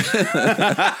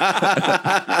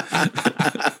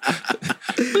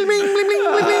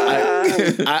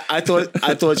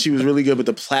 I thought she was really good, but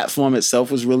the platform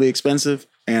itself was really expensive.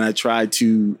 And I tried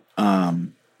to,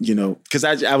 because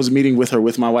I was meeting with her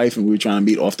with my wife, and we were trying to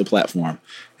meet off the platform.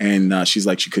 And she's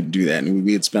like, she couldn't do that, and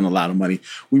we had spent a lot of money.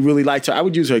 We really liked her. I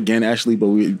would use her again, Ashley, but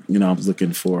I was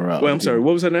looking for. Well, I'm sorry.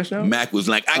 What was her nationality? Mac was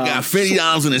like, I got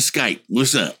 $50 in a Skype.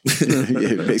 What's up?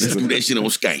 Yeah, basically. Do that shit on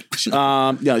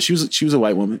Skype. Yeah, she was a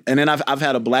white woman, and then I've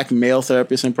had a black male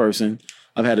therapist in person.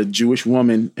 I've had a Jewish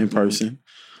woman in person.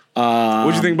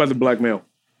 What do you think about the black male?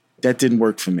 That didn't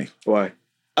work for me. Why?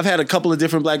 I've had a couple of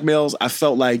different black males. I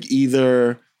felt like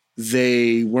either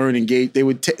they weren't engaged, they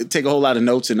would take a whole lot of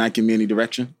notes and not give me any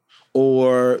direction,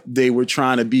 or they were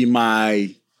trying to be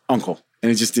my uncle, and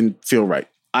it just didn't feel right.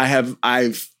 I have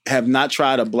not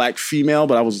tried a black female,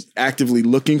 but I was actively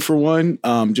looking for one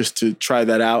just to try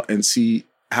that out and see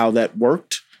how that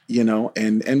worked.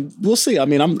 And we'll see. I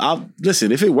mean, I'll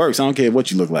listen. If it works, I don't care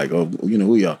what you look like or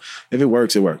who you are. If it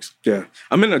works, it works. Yeah,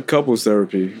 I'm in a couples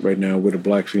therapy right now with a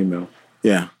black female.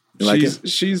 Yeah,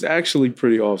 she's actually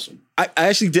pretty awesome. I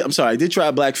actually did. I'm sorry. I did try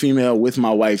a black female with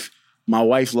my wife. My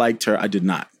wife liked her. I did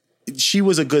not. She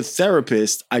was a good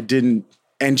therapist. I didn't,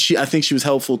 and I think she was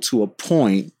helpful to a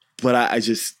point. But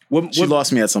she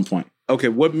lost me at some point. Okay,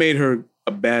 what made her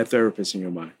a bad therapist in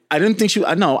your mind? I don't think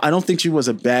she was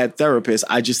a bad therapist.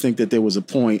 I just think that there was a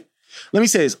point. Let me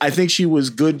say this. I think she was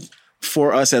good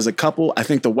for us as a couple. I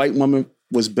think the white woman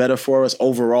was better for us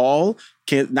overall.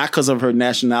 Not because of her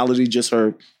nationality, just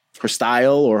her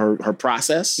style or her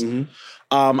process. Mm-hmm.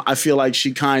 I feel like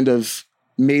she kind of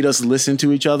made us listen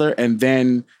to each other. And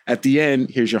then at the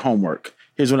end, here's your homework.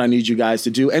 Here's what I need you guys to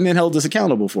do. And then held us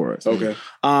accountable for us. Okay.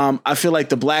 I feel like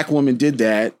the black woman did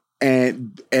that.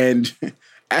 And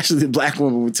actually, the black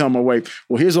woman would tell my wife,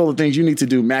 well, here's all the things you need to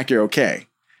do. Mac, you're okay.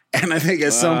 And I think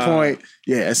at some point,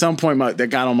 that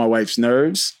got on my wife's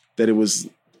nerves, that it was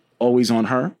always on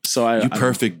her. So You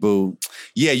perfect, boo.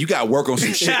 Yeah, you got to work on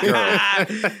some shit, girl.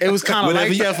 It was kind of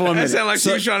like that for a minute. That sounded like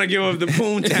she was trying to give up the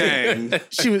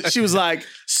poontang. She was like,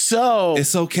 so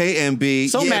it's okay, MB.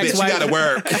 So yeah, Max bitch, you got to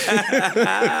work.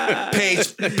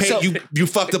 Page you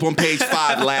fucked up on page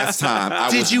 5 last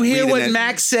time. Did you hear what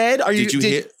Max said? Did you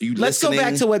hear? Let's go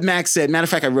back to what Max said. Matter of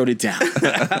fact, I wrote it down.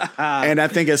 And I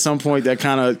think at some point that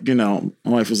kind of,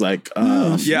 my wife was like,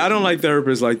 yeah, I don't like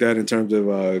therapists like that in terms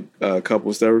of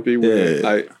couples therapy,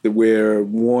 where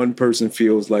one person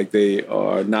feels like they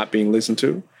are not being listened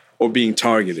to or being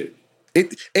targeted.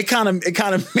 It kind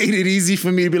of made it easy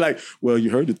for me to be like, well, you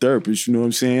heard the therapist, you know what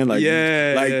I'm saying? Like,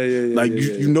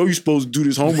 you know you're supposed to do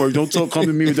this homework. Don't come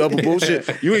to me with double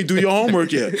bullshit. You ain't do your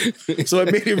homework yet. So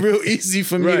it made it real easy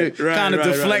for me to kind of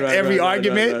deflect every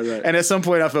argument. And at some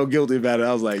point I felt guilty about it.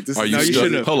 I was like, you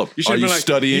shouldn't have. Hold up. Are you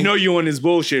studying? You know you on this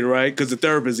bullshit, right? Because the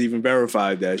therapist even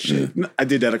verified that shit. I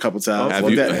did that a couple times.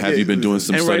 Have you been doing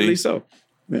some and studying? Rightly so.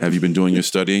 Have you been doing your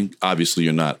studying? Obviously,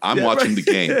 you're not. I'm watching the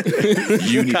game.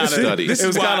 You need to study. This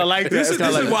is kind of like that. This is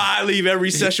why I leave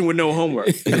every session with no homework.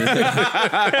 It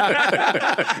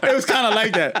was kind of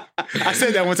like that. I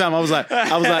said that one time. I was like,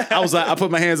 I put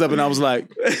my hands up and I was like,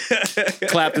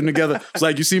 clapped them together. I was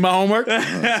like, you see my homework?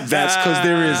 That's because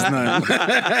there is none.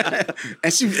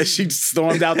 And she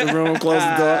stormed out the room, closed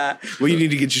the door. Well, you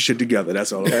need to get your shit together.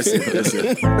 That's all. That's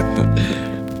it.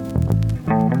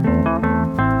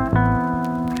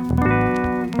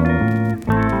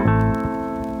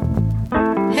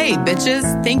 Hey,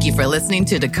 bitches. Thank you for listening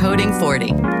to Decoding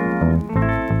 40.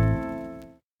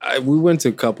 We went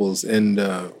to couples and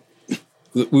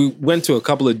we went to a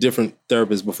couple of different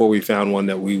therapists before we found one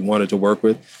that we wanted to work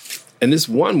with. And this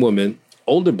one woman,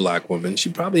 older black woman, she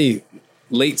probably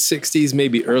late 60s,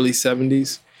 maybe early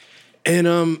 70s.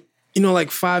 And,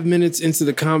 like 5 minutes into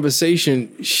the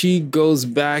conversation, she goes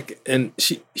back and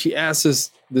she asks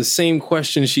us the same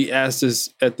question she asked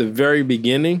us at the very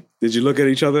beginning. Did you look at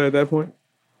each other at that point?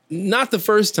 Not the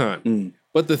first time.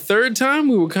 But the third time,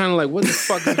 we were kind of like, what the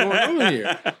fuck is going on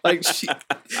here? Like,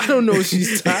 I don't know if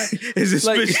she's tired. Is this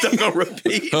bitch stuck on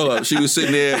repeat? Hold up. She was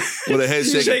sitting there with her head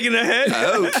shaking. Shaking her head?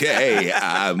 Okay.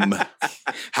 How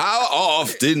How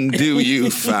often do you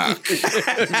fuck?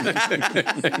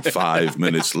 5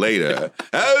 minutes later.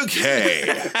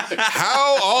 Okay.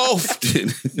 How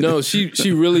often? No,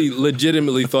 she really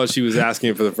legitimately thought she was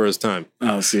asking for the first time.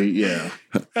 Oh, see, yeah.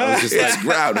 I was just It's like,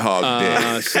 Groundhog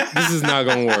Day. this is not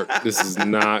going to work. This is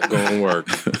not going to work.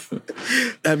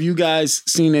 Have you guys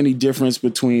seen any difference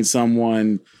between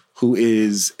someone who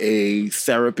is a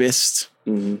therapist,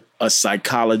 a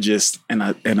psychologist, and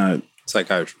a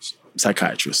psychiatrist?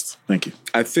 Psychiatrist. Thank you.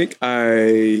 I think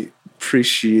I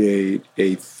appreciate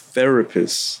a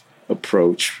therapist's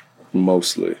approach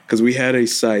mostly because we had a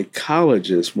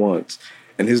psychologist once,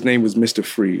 and his name was Mr.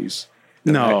 Freeze.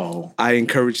 And No. I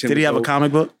encouraged him. Did he have a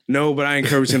comic book? No, but I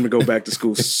encouraged him to go back to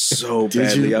school so Did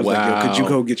badly. you? I was like, yo, could you Wow.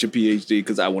 go get your PhD?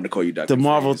 Because I want to call you Dr. The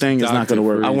Marvel thing is not going to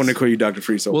work. I want to call you Dr.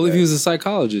 Freeze so Well, if bad. he was a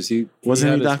psychologist, Wasn't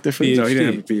he had a Dr. Freeze? No, he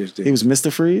didn't have a PhD. PhD. He was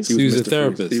Mr. Freeze? He was a Mr. Freeze.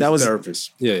 therapist. He That was was- a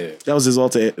therapist. Yeah. That was his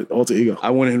alter ego. I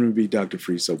wanted him to be Dr.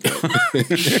 Freeze so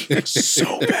bad.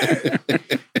 So bad.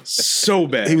 So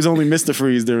bad. He was only Mr.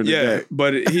 Freeze during the Yeah, day.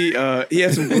 but he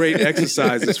had some great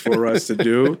exercises for us to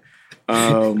do,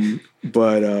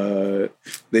 but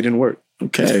they didn't work.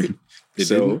 Okay.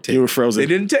 You were frozen. They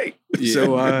didn't take. Yeah. So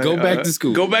Go back to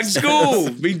school. Go back to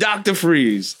school. Be Dr.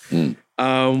 Freeze.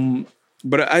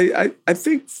 But I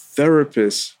think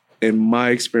therapists, in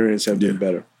my experience, have been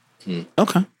better.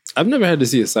 Okay. I've never had to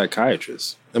see a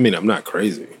psychiatrist. I mean, I'm not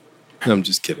crazy. I'm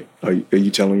just kidding. Are you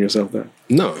telling yourself that?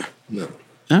 No.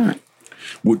 All right.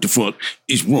 What the fuck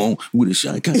is wrong with a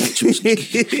psychiatrist?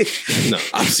 No.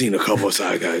 I've seen a couple of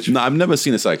psychiatrists. No, I've never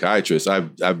seen a psychiatrist.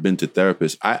 I've been to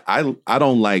therapists. I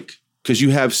don't like, because you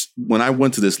have, when I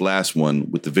went to this last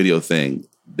one with the video thing,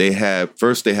 they have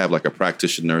like a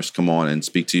practitioner nurse come on and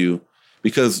speak to you,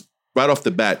 because right off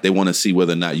the bat they want to see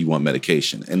whether or not you want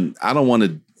medication, and I don't want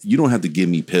to. You don't have to give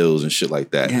me pills and shit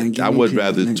like that. Yeah, I would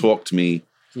rather talk to me,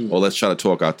 or let's try to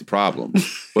talk out the problem.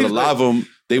 But a lot of them,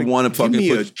 they want to fucking Give me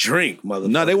a put. drink, motherfucker.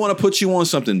 No, they want to put you on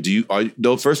something.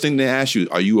 The first thing they ask you,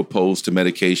 are you opposed to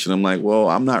medication? I'm like, well,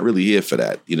 I'm not really here for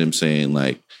that. You know what I'm saying?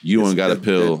 Like, you ain't got a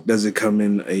pill. Does it come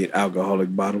in an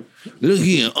alcoholic bottle? Look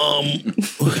here,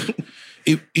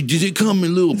 does it come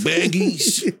in little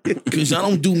baggies? Because I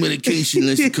don't do medication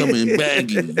unless it come in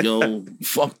baggies, yo.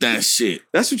 Fuck that shit.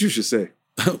 That's what you should say.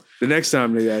 The next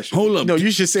time they ask you. Hold up. No,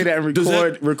 you should say that and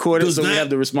record it so we have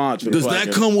the response. For the Does that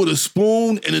podcast. come with a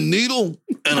spoon and a needle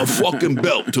and a fucking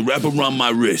belt to wrap around my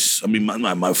wrists? I mean,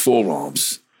 my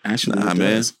forearms. Actually, Nah, it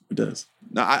man. does. It does.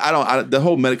 No, I don't. The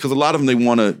whole because a lot of them they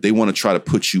want to try to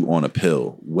put you on a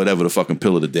pill, whatever the fucking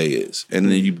pill of the day is, and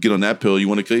then you get on that pill, you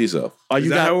want to kill yourself. Are you Is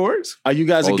that guys? how it works? Are you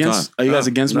guys All the against? time. Are you guys Oh,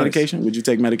 against nice. medication? Would you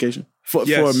take medication for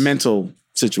Yes. a mental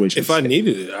situation? If I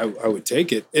needed it, I would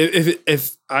take it.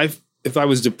 If I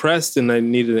was depressed and I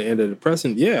needed an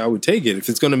antidepressant, yeah, I would take it if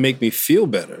it's going to make me feel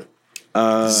better.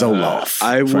 Zoloft.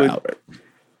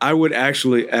 I would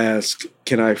actually ask,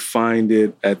 can I find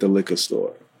it at the liquor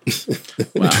store?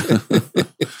 Wow.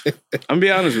 I'm gonna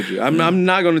be honest with you. I'm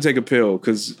not going to take a pill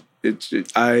because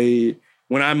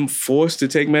when I'm forced to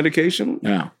take medication,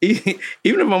 Yeah. even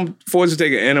if I'm forced to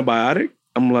take an antibiotic,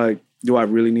 I'm like, do I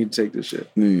really need to take this shit?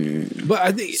 But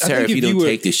I think, Sarah, if you don't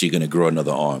take this, you're gonna grow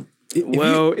another arm.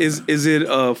 Well, is it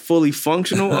a fully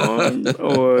functional arm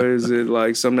or is it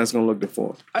like something that's going to look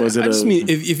deformed? I just mean,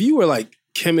 if you were like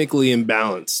chemically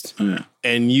imbalanced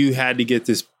and you had to get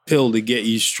this pill to get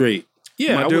you straight,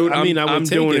 yeah, My I dude, would I'm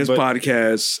take doing it, this but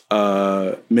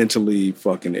podcast mentally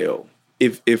fucking ill.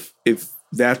 If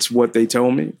that's what they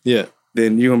told me, yeah,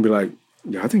 then you're gonna be like,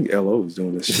 yeah, I think LO is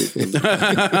doing this shit.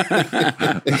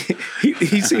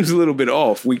 he seems a little bit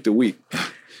off week to week.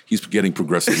 He's getting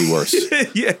progressively worse.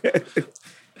 yeah.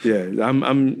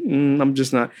 I'm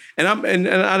just not, and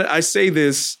I say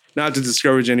this not to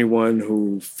discourage anyone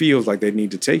who feels like they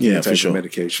need to take any type of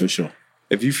medication. For sure.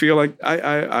 If you feel like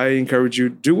I encourage you,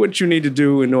 do what you need to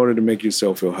do in order to make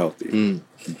yourself feel healthy.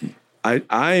 I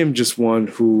am just one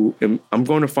who I'm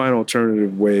going to find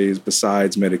alternative ways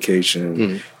besides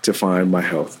medication to find my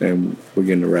health, and we're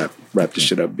getting to wrap this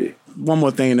shit up, B. One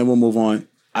more thing, and then we'll move on.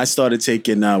 I started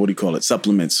taking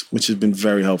supplements, which has been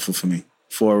very helpful for me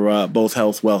for both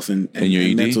health, wealth, and your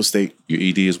ED? mental state. Your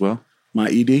ED as well? My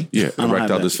ED? Yeah, I don't have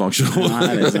erectile that. dysfunctional.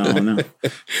 I don't know.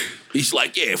 He's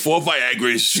like, 4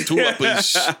 Viagra's, 2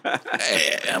 uppers,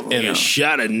 and a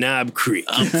shot of Knob Creek.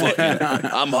 I'm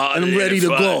hot. And I'm ready to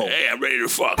go. Hey, I'm ready to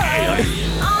fuck.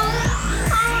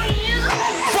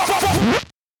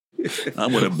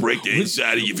 I'm gonna break the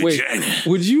inside of your vagina.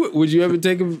 Would you ever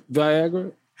take a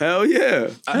Viagra? Hell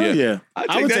yeah. Hell yeah.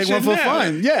 I would take one for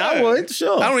fun. Yeah, I would.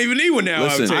 Sure. I don't even need one now.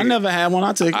 Listen, I never had one.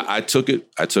 I take it. I took it.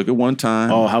 I took it one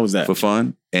time. Oh, how was that? For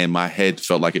fun, and my head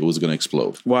felt like it was going to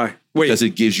explode. Why? Wait. Because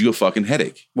it gives you a fucking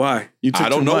headache. Why? You took I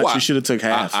don't too know much. why. You should have took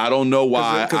half. I don't know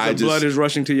why. Because the blood is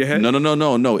rushing to your head? No.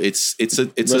 It's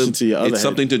Rushing to your other head.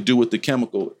 something to do with the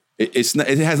chemical. It's not.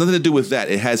 It has nothing to do with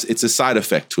that. It's a side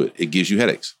effect to it. It gives you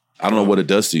headaches. I don't know what it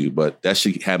does to you, but that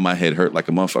shit had my head hurt like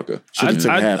a motherfucker. Should've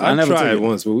took half. I I never tried took it it.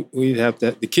 once, but we'd have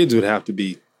to. The kids would have to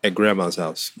be at grandma's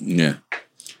house. Yeah.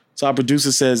 So our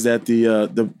producer says that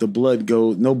the blood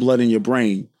goes, no blood in your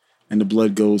brain, and the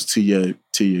blood goes to your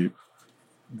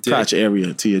crotch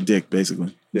area, to your dick,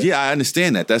 basically. Yeah, I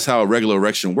understand that. That's how a regular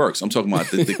erection works. I'm talking about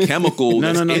the chemical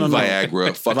No, that's no, in no. Viagra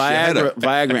fucks your head up.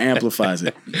 Viagra amplifies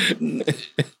it.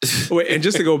 Wait, and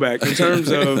just to go back, in terms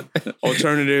of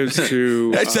alternatives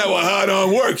to... That's how a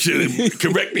hard-on works.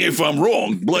 Correct me if I'm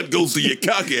wrong. Blood goes to your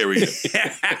cock area,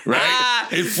 right?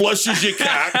 It flushes your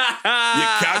cock.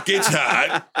 Your cock gets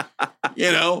hot.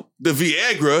 You know, the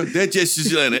Viagra, that just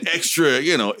is an extra,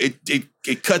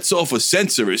 it cuts off a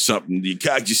sensor or something. Your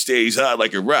cock just stays hot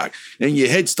like a rock. And your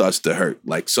head starts to hurt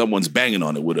like someone's banging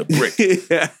on it with a brick.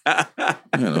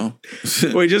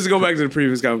 Wait, just to go back to the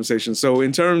previous conversation. So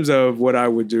in terms of what I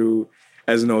would do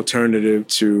as an alternative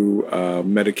to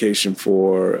medication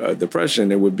for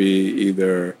depression, it would be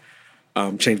either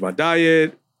change my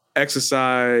diet,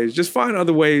 exercise, just find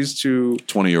other ways to...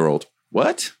 20-year-old.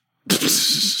 What?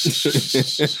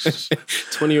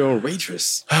 20-year-old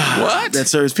waitress. What? That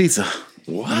serves pizza.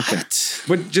 What? Okay.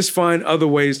 But just find other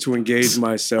ways to engage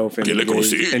myself and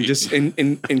just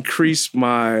increase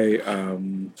my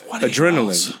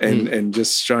adrenaline and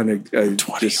just trying to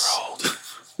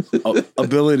 20-year-old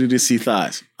ability to see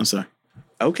thighs. I'm sorry.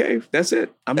 Okay, that's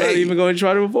it. I'm not even going to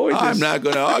try to avoid this. I'm not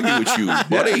going to argue with you,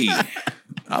 buddy.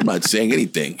 I'm not saying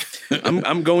anything.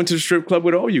 I'm going to the strip club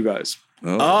with all you guys.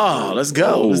 Oh, let's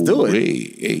go. Let's do it.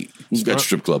 Hey, who's got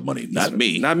strip club money? Not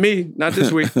me. Not me. Not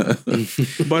this week.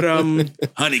 But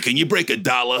honey, can you break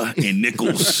 $1 in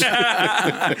nickels?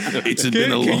 It's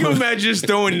been a long. Can you imagine just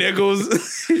throwing nickels?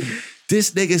 This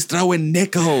nigga's throwing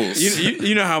nickels.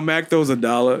 You know how Mac throws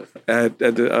 $1 at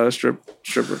the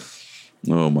stripper.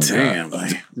 Oh my Damn, god!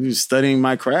 like, you studying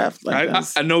my craft? Like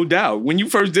I no doubt. When you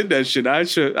first did that shit, I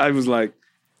was like,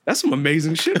 that's some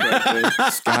amazing shit right there.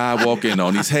 Skywalking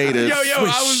on these haters. Yo,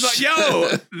 I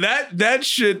was like, that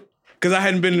shit, because I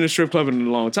hadn't been in a strip club in a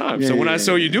long time. Yeah, so when yeah, I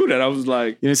saw you do that, I was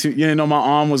like, you didn't know my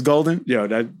arm was golden? Yo,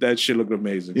 that shit looked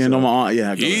amazing. You didn't know my arm?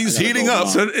 Yeah. He's heating up.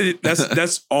 So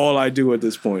that's all I do at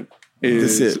this point.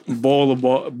 Is That's it. ball a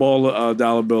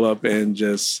dollar bill up and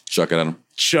just chuck it at him.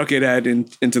 Chuck it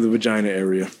into the vagina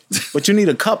area. But you need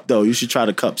a cup though. You should try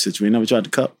the cup situation. You never tried the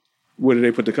cup? Where do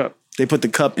they put the cup? They put the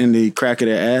cup in the crack of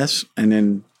their ass, and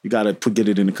then you gotta get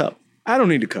it in the cup. I don't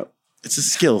need a cup. It's a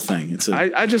skill thing.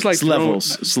 I just like it's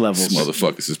levels. It's levels. This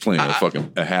motherfuckers is playing a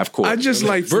half court. I just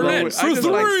like throwing. For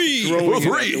three.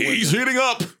 He's heating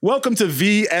up. Welcome to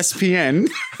VSPN.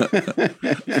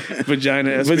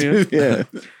 Vagina SPN. Yeah.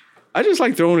 I just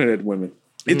like throwing it at women.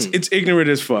 It's ignorant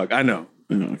as fuck. I know.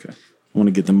 Okay. I want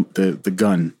to get the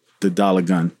gun, the dollar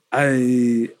gun.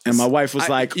 And my wife was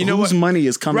like, whose money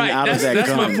is coming out of that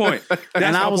gun? That's my point.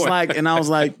 And I was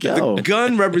like, yo. The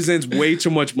gun represents way too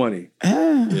much money.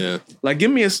 Yeah. Like,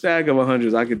 give me a stack of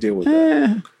 100s. I could deal with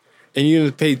that. And you're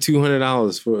going to pay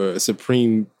 $200 for a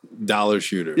Supreme dollar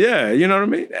shooter. Yeah, you know what I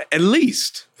mean? At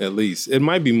least. It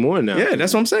might be more now. Yeah,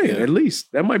 that's what I'm saying. Yeah. At least.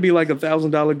 That might be like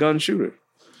 $1,000 gun shooter.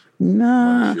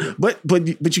 Nah, but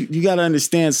you got to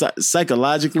understand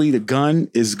psychologically, the gun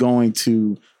is going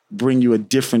to bring you a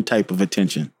different type of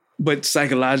attention. But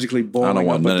psychologically, balling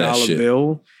up a dollar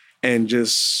bill and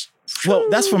just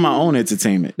that's for my own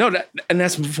entertainment. No,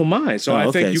 that's for mine. So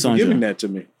I thank you for giving that to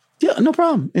me. Yeah, no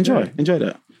problem. Enjoy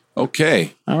that.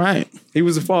 Okay, all right. He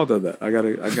was the father of that. I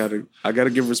gotta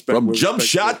give respect from jump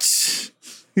shots.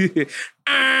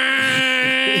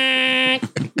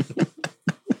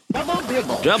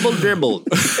 Double dribble.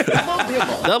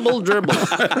 Double dribble.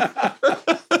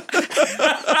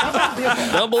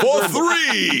 For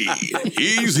three.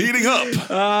 He's heating up.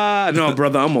 No,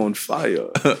 brother, I'm on fire.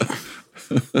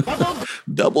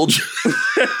 Double.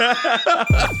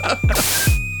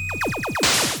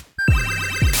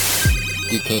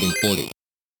 Decoding 40.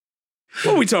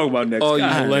 What we talking about next? Oh, you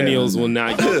millennials will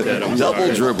not get that.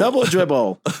 Double dribble. Double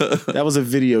dribble. That was a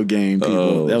video game,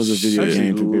 people. That was a video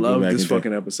game for people love back this in the day.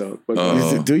 fucking episode.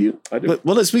 But Do you? I do.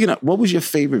 Well, speaking of, what was your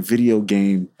favorite video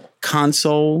game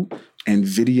console and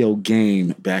video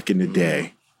game back in the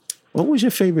day? What was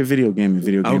your favorite video game and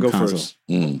video game I'll go console? first.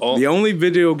 The only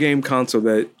video game console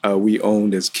that we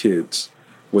owned as kids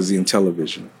was the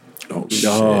Intellivision. Oh, shit.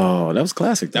 Oh, that was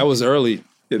classic. That was early.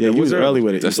 Yeah, he was early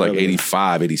with it. That's like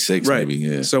 85, 86 Right. maybe.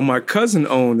 Yeah. So my cousin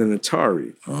owned an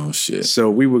Atari. Oh, shit. So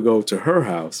we would go to her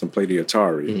house and play the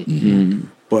Atari. Mm-hmm.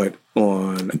 But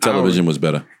on Television was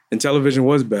better. And television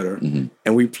was better. Mm-hmm.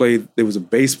 And we played, there was a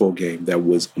baseball game that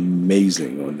was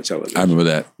amazing on the television. I remember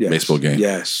that Yes. baseball game.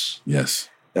 Yes. Yes.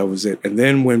 That was it. And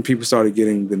then when people started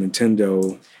getting the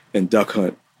Nintendo and Duck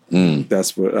Hunt,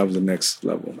 that was the next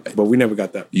level. But we never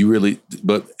got that. You really,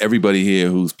 but everybody here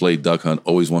who's played Duck Hunt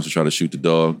always wants to try to shoot the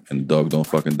dog, and the dog don't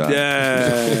fucking die.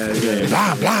 Yeah.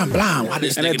 Blah, blah, blah. Why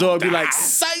this and that dog be like,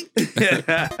 psych.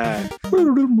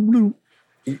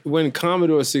 When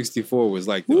Commodore 64 was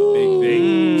like the big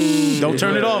thing. Don't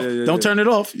turn it off. Don't turn it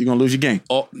off. You're going to lose your game.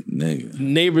 Oh,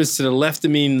 neighbors to the left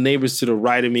of me, neighbors to the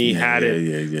right of me had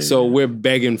it. So we're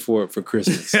begging for it for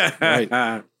Christmas.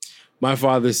 Right? My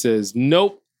father says,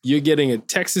 nope, you're getting a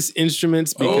Texas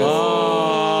Instruments because...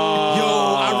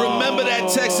 I remember that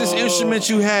Texas Instrument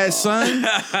you had, son.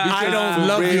 I don't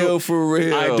love you. For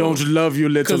real. I don't love you,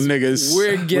 little niggas.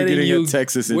 We're getting you a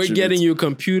Texas We're Instruments. getting you a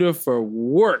computer for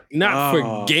work, not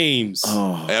for games.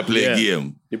 I play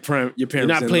game. Your parents You're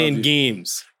not playing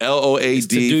games. LOAD /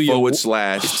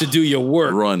 to do your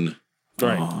work. Run.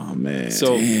 Right. Oh man.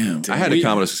 So I had a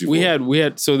Commodore 64. We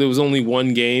had so there was only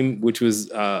one game, which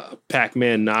was a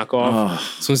Pac-Man knockoff.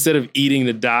 So instead of eating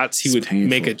the dots, he would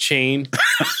make a chain.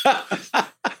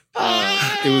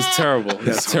 It was terrible.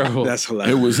 That's terrible. That's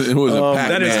hilarious. It was a Pac-Man.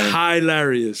 That is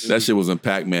hilarious. That shit wasn't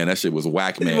Pac-Man. That shit was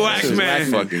Whack-Man.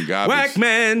 Whack-Man. Fucking garbage.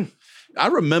 Whack-Man. I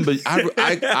remember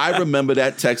I remember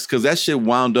that text because that shit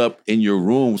wound up in your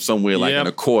room somewhere like in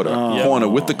a corner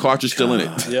with the cartridge still in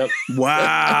it. Yep.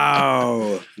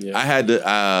 Wow. I had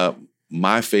to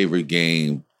my favorite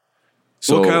game.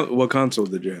 So what console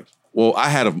did you have? Well, I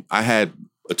had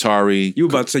Atari. You were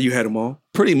about to say you had them all?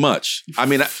 Pretty much. I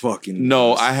mean, fucking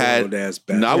no, I had. Spoiled-ass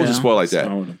No, I wasn't spoiled like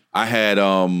that. I had.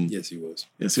 Yes, he was.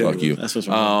 Yes, fuck you. That's what's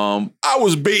wrong. I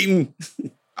was beaten.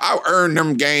 I earned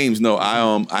them games. No,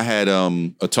 I had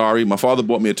Atari. My father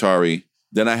bought me Atari.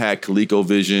 Then I had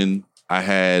ColecoVision. I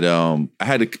had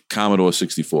the Commodore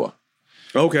 64.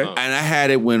 Okay. And I had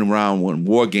it when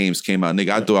War Games came out.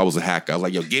 Nigga, I thought I was a hacker. I was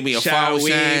like, yo, give me a Shall phone.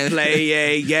 we play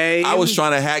a game? I was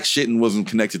trying to hack shit and wasn't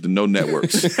connected to no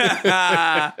networks.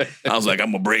 I was like,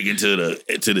 I'm gonna break into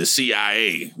the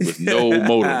CIA with no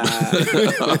modem.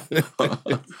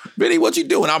 Benny, what you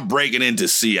doing? I'm breaking into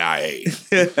CIA.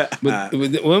 But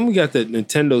when we got the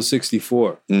Nintendo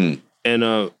 64,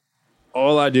 and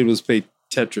all I did was play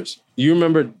Tetris. You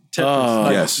remember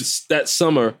Tetris? Yes. That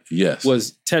summer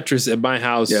was Tetris at my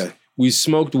house. Yeah. We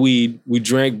smoked weed, we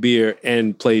drank beer,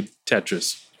 and played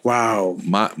Tetris. Wow.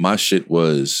 My shit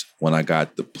was when I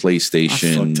got the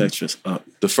PlayStation. I fucked Tetris up.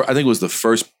 I think it was the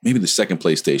first, maybe the second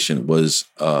PlayStation was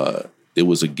it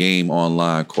was a game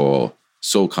online called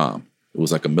SOCOM. It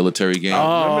was like a military game. Oh,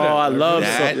 I love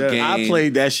that game. I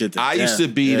played that shit. I used to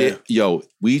beat it. Yo,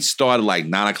 we started like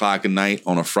 9 o'clock at night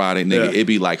on a Friday. Nigga, it'd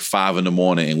be like 5 in the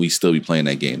morning and we still be playing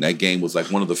that game. That game was like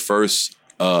one of the first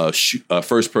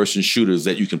first-person shooters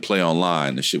that you can play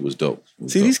online. The shit was dope.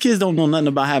 These kids don't know nothing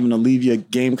about having to leave your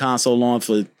game console on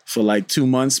for like 2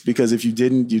 months because if you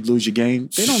didn't, you'd lose your game.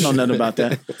 They don't know nothing about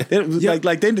that. They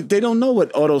don't know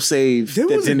what autosave that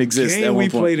didn't exist game at one we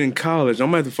point. played in college. I'm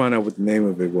going to have to find out what the name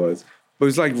of it was. But it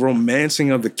was like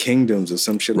Romancing of the Kingdoms or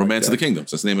some shit Romance like of the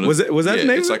Kingdoms. That's the name of it. Was that the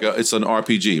name It's of like it's an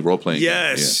RPG, role-playing game.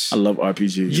 Yes. I love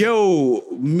RPGs. Yo,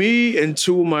 me and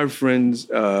two of my friends,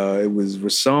 it was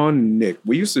Rasan and Nick.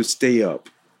 We used to stay up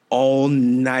all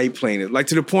night playing it. Like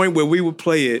to the point where we would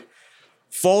play it,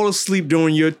 fall asleep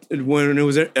when it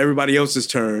was everybody else's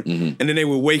turn, and then they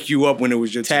would wake you up when it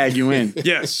was your Tag turn. you in.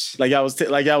 Yes. Like I was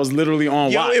literally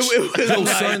on watch. It was Yo, like,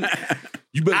 son,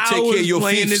 you better take care of your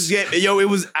playing fiefs. this game. Yo, it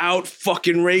was out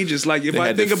fucking rageous. Like if They I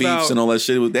had think the about fiefs and all that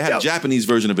shit. They had a Japanese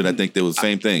version of it. I think that was the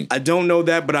same thing. I don't know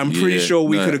that, but I'm pretty sure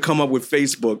we could have come up with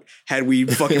Facebook had we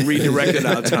fucking redirected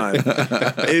our time.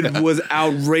 It was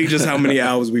outrageous how many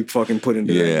hours we fucking put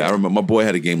into that. Yeah, I remember my boy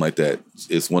had a game like that.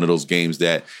 It's one of those games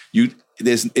that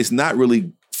it's not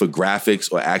really for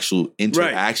graphics or actual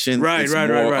interaction. Right, it's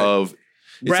right. of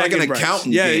it's like an Bragging rights.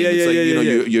 accountant Yeah, game. yeah, It's yeah, like, yeah, you know,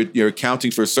 yeah. you're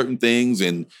accounting for certain things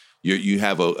and you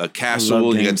have a castle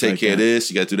love and you gotta games take like care of that. this,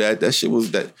 you gotta do that.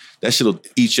 That shit'll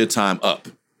eat your time up.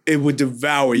 It would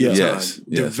devour your time. Yes.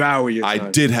 Devour your I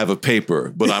time. did have a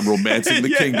paper, but I'm romancing the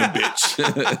kingdom,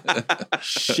 bitch.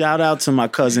 Shout out to my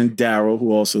cousin Daryl,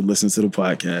 who also listens to the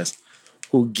podcast,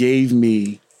 who gave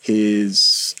me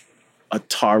his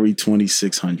Atari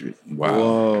 2600.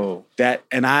 Whoa.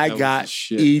 I got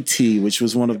E.T., which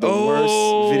was one of the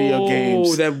worst video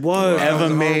games that was ever a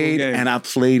horrible made, game. and I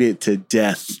played it to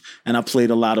death. And I played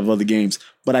a lot of other games,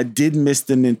 but I did miss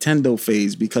the Nintendo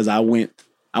phase because I went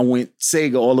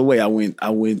Sega all the way. I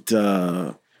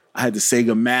had the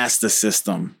Sega Master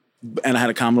System, and I had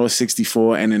a Commodore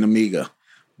 64 and an Amiga.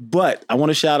 But I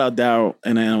want to shout out Daryl,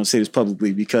 and I don't say this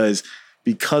publicly because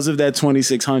of that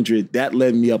 2600, that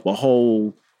led me up a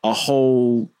whole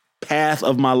path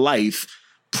of my life,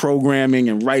 programming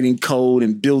and writing code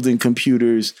and building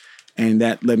computers. And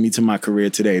that led me to my career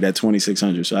today, that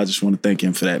 2600. So I just want to thank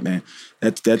him for that, man.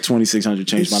 That 2600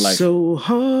 changed my life. So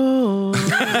hard to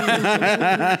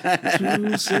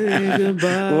say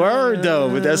goodbye. Word, though.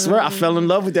 But that's where I fell in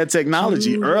love with that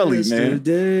technology early, man.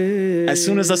 As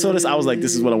soon as I saw this, I was like,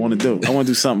 this is what I want to do. I want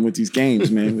to do something with these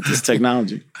games, man, with this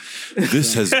technology.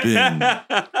 This has been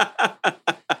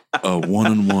a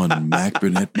one-on-one Mac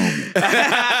Burnett moment.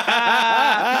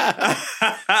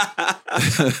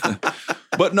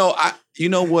 But no, you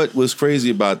know what was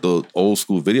crazy about the old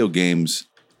school video games?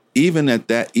 Even at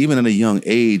a young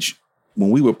age, when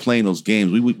we were playing those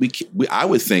games, I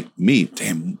would think,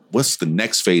 damn, what's the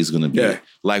next phase going to be? Yeah.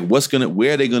 Like,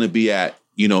 where are they going to be at?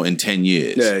 In 10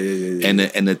 years. Yeah.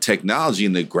 And the technology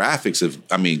and the graphics have,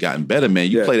 gotten better, man.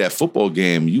 You play that football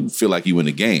game, you feel like you in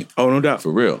the game. Oh, no doubt.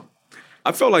 For real.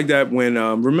 I felt like that when,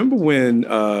 remember when,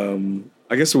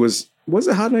 I guess it was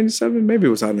it Hot 97? Maybe it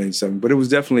was Hot 97, but it was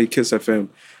definitely Kiss FM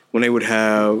when they would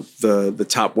have the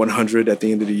top 100 at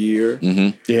the end of the year.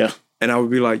 Mm-hmm. Yeah. And I would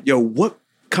be like, yo, what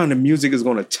kind of music is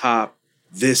going to top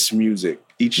this music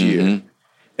each year?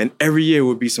 And every year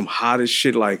would be some hottest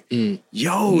shit like,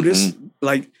 this,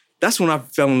 like, that's when I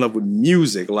fell in love with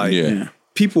music. Like,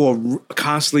 people are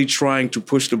constantly trying to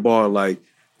push the bar like,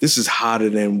 this is hotter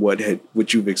than what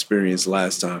you've experienced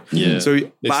last time. Yeah. So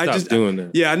They stopped doing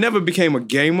that. Yeah, I never became a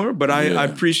gamer, but I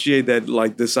appreciate that,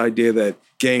 like, this idea that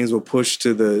games will push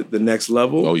to the next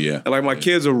level. Oh, yeah. And like, my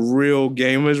kids are real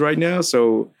gamers right now,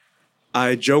 so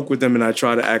I joke with them and I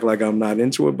try to act like I'm not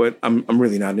into it, but I'm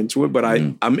really not into it. But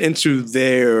I'm into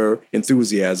their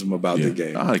enthusiasm about the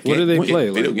game. What do they play?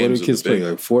 Like, what do kids play?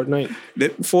 Like Fortnite?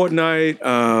 Fortnite.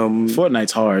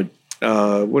 Fortnite's hard.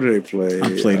 What do they play?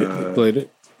 I played it. Played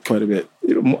it quite a bit.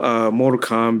 Mortal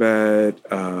Kombat.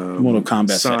 Mortal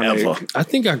Kombat Sonic. forever. I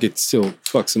think I could still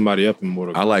fuck somebody up in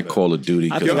Mortal Kombat. I like Call of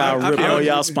Duty. I think I'll rip all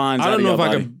y'all spines I out don't of know your if I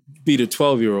body. could beat a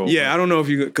 12-year-old. Yeah, I don't know if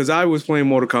you, because I was playing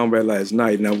Mortal Kombat last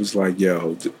night and I was like,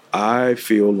 yo, I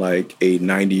feel like a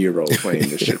 90-year-old playing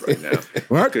this shit right now.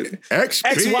 What? X,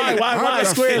 Y,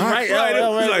 squares,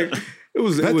 right? Like, it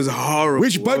was horrible.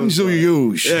 Which buttons do you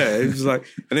use? Yeah, it was like,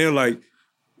 and they were like,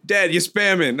 Dad, you're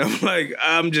spamming. I'm like,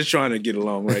 I'm just trying to get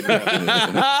along right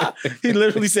now. He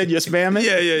literally said, you're spamming?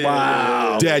 Yeah.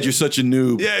 Wow. Dad, you're such a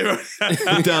noob. Yeah, right.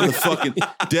 Put down the fucking...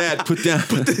 Dad, put down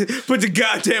the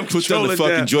goddamn Put down the controller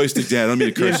fucking down. joystick, Dad. I don't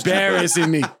mean to You're curse.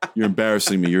 embarrassing me. You're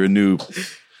embarrassing me. You're a noob.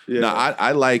 Yeah. No,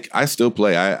 I still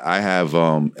play. I have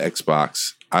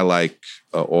Xbox. I like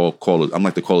I'm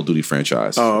like the Call of Duty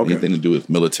franchise. Oh, okay. Anything to do with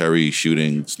military,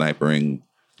 shooting, snipering.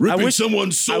 Ripping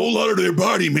someone's soul out of their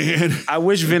body, man. I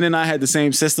wish Vin and I had the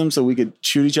same system so we could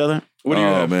shoot each other. What do you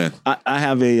have? Man. I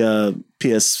have a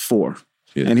PS4,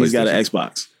 Yeah, and he's got an PlayStation.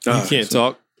 Xbox. You can't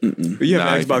talk? You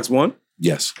have an Xbox One?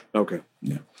 Yes. Okay.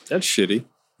 That's shitty.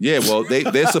 Yeah, well, they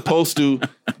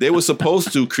were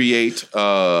supposed to create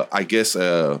I guess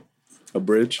A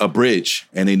bridge? a bridge,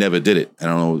 and they never did it. I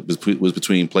don't know, it was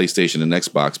between PlayStation and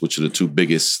Xbox, which are the two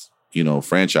biggest,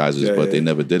 franchises, but they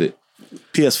never did it.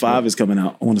 PS5 is coming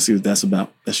out. I want to see what that's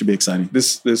about. That should be exciting.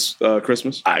 This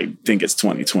Christmas? I think it's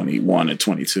 2021 or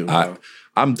 22. I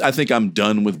think I'm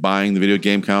done with buying the video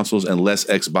game consoles unless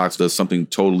Xbox does something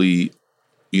totally,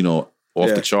 off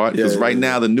the chart. Because right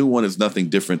now the new one is nothing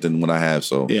different than what I have.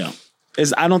 So Yeah.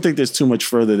 I don't think there's too much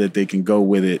further that they can go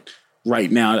with it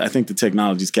right now. I think the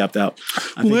technology's capped out.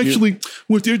 Well, actually,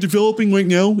 what they're developing right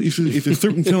now is a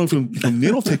certain kind of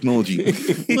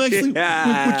nanotechnology. Well, actually,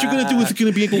 what you're going to do is you're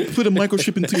going to be able to put a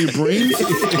microchip into your brain.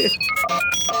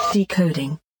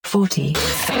 Decoding 40.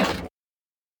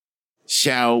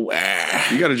 So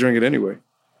You got to drink it anyway.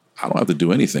 I don't have to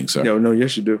do anything, sir. Yo, no,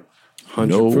 yes, you do. 100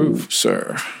 No, proof.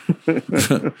 sir.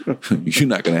 You're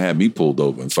not going to have me pulled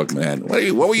over in fucking Manhattan.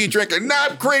 What were you drinking?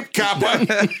 Knob creep, copper.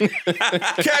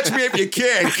 Catch me if you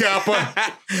can, copper.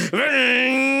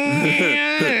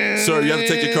 Sir, you have to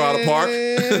take your car out of park.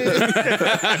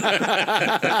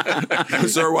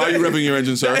 Sir, why are you revving your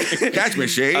engine, sir? Catch me,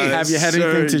 Shane. Have you had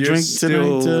anything to drink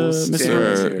tonight, Mr.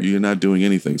 Sir, you're not doing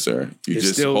anything, sir. You're It's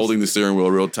just still- holding the steering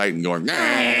wheel real tight and going.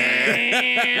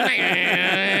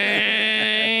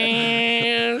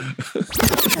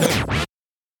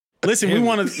 Listen, we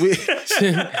want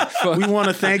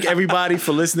to thank everybody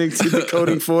for listening to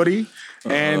Decoding 40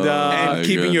 and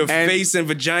keeping your and- face and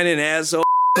vagina and asshole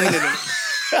clean.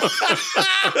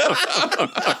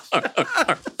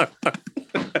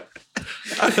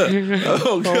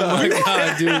 Oh my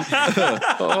God, dude.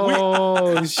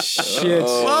 Oh, shit.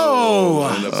 Oh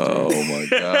my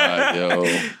God, yo.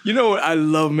 You know what? I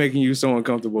love making you so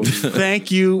uncomfortable.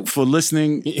 Thank you for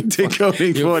listening to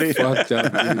Decoding 40. Fucked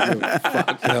up, dude. You're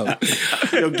fucked up.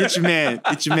 Yo, get your man.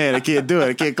 Get your man. I can't do it.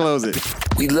 I can't close it.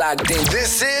 We locked in.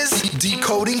 This is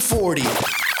Decoding 40.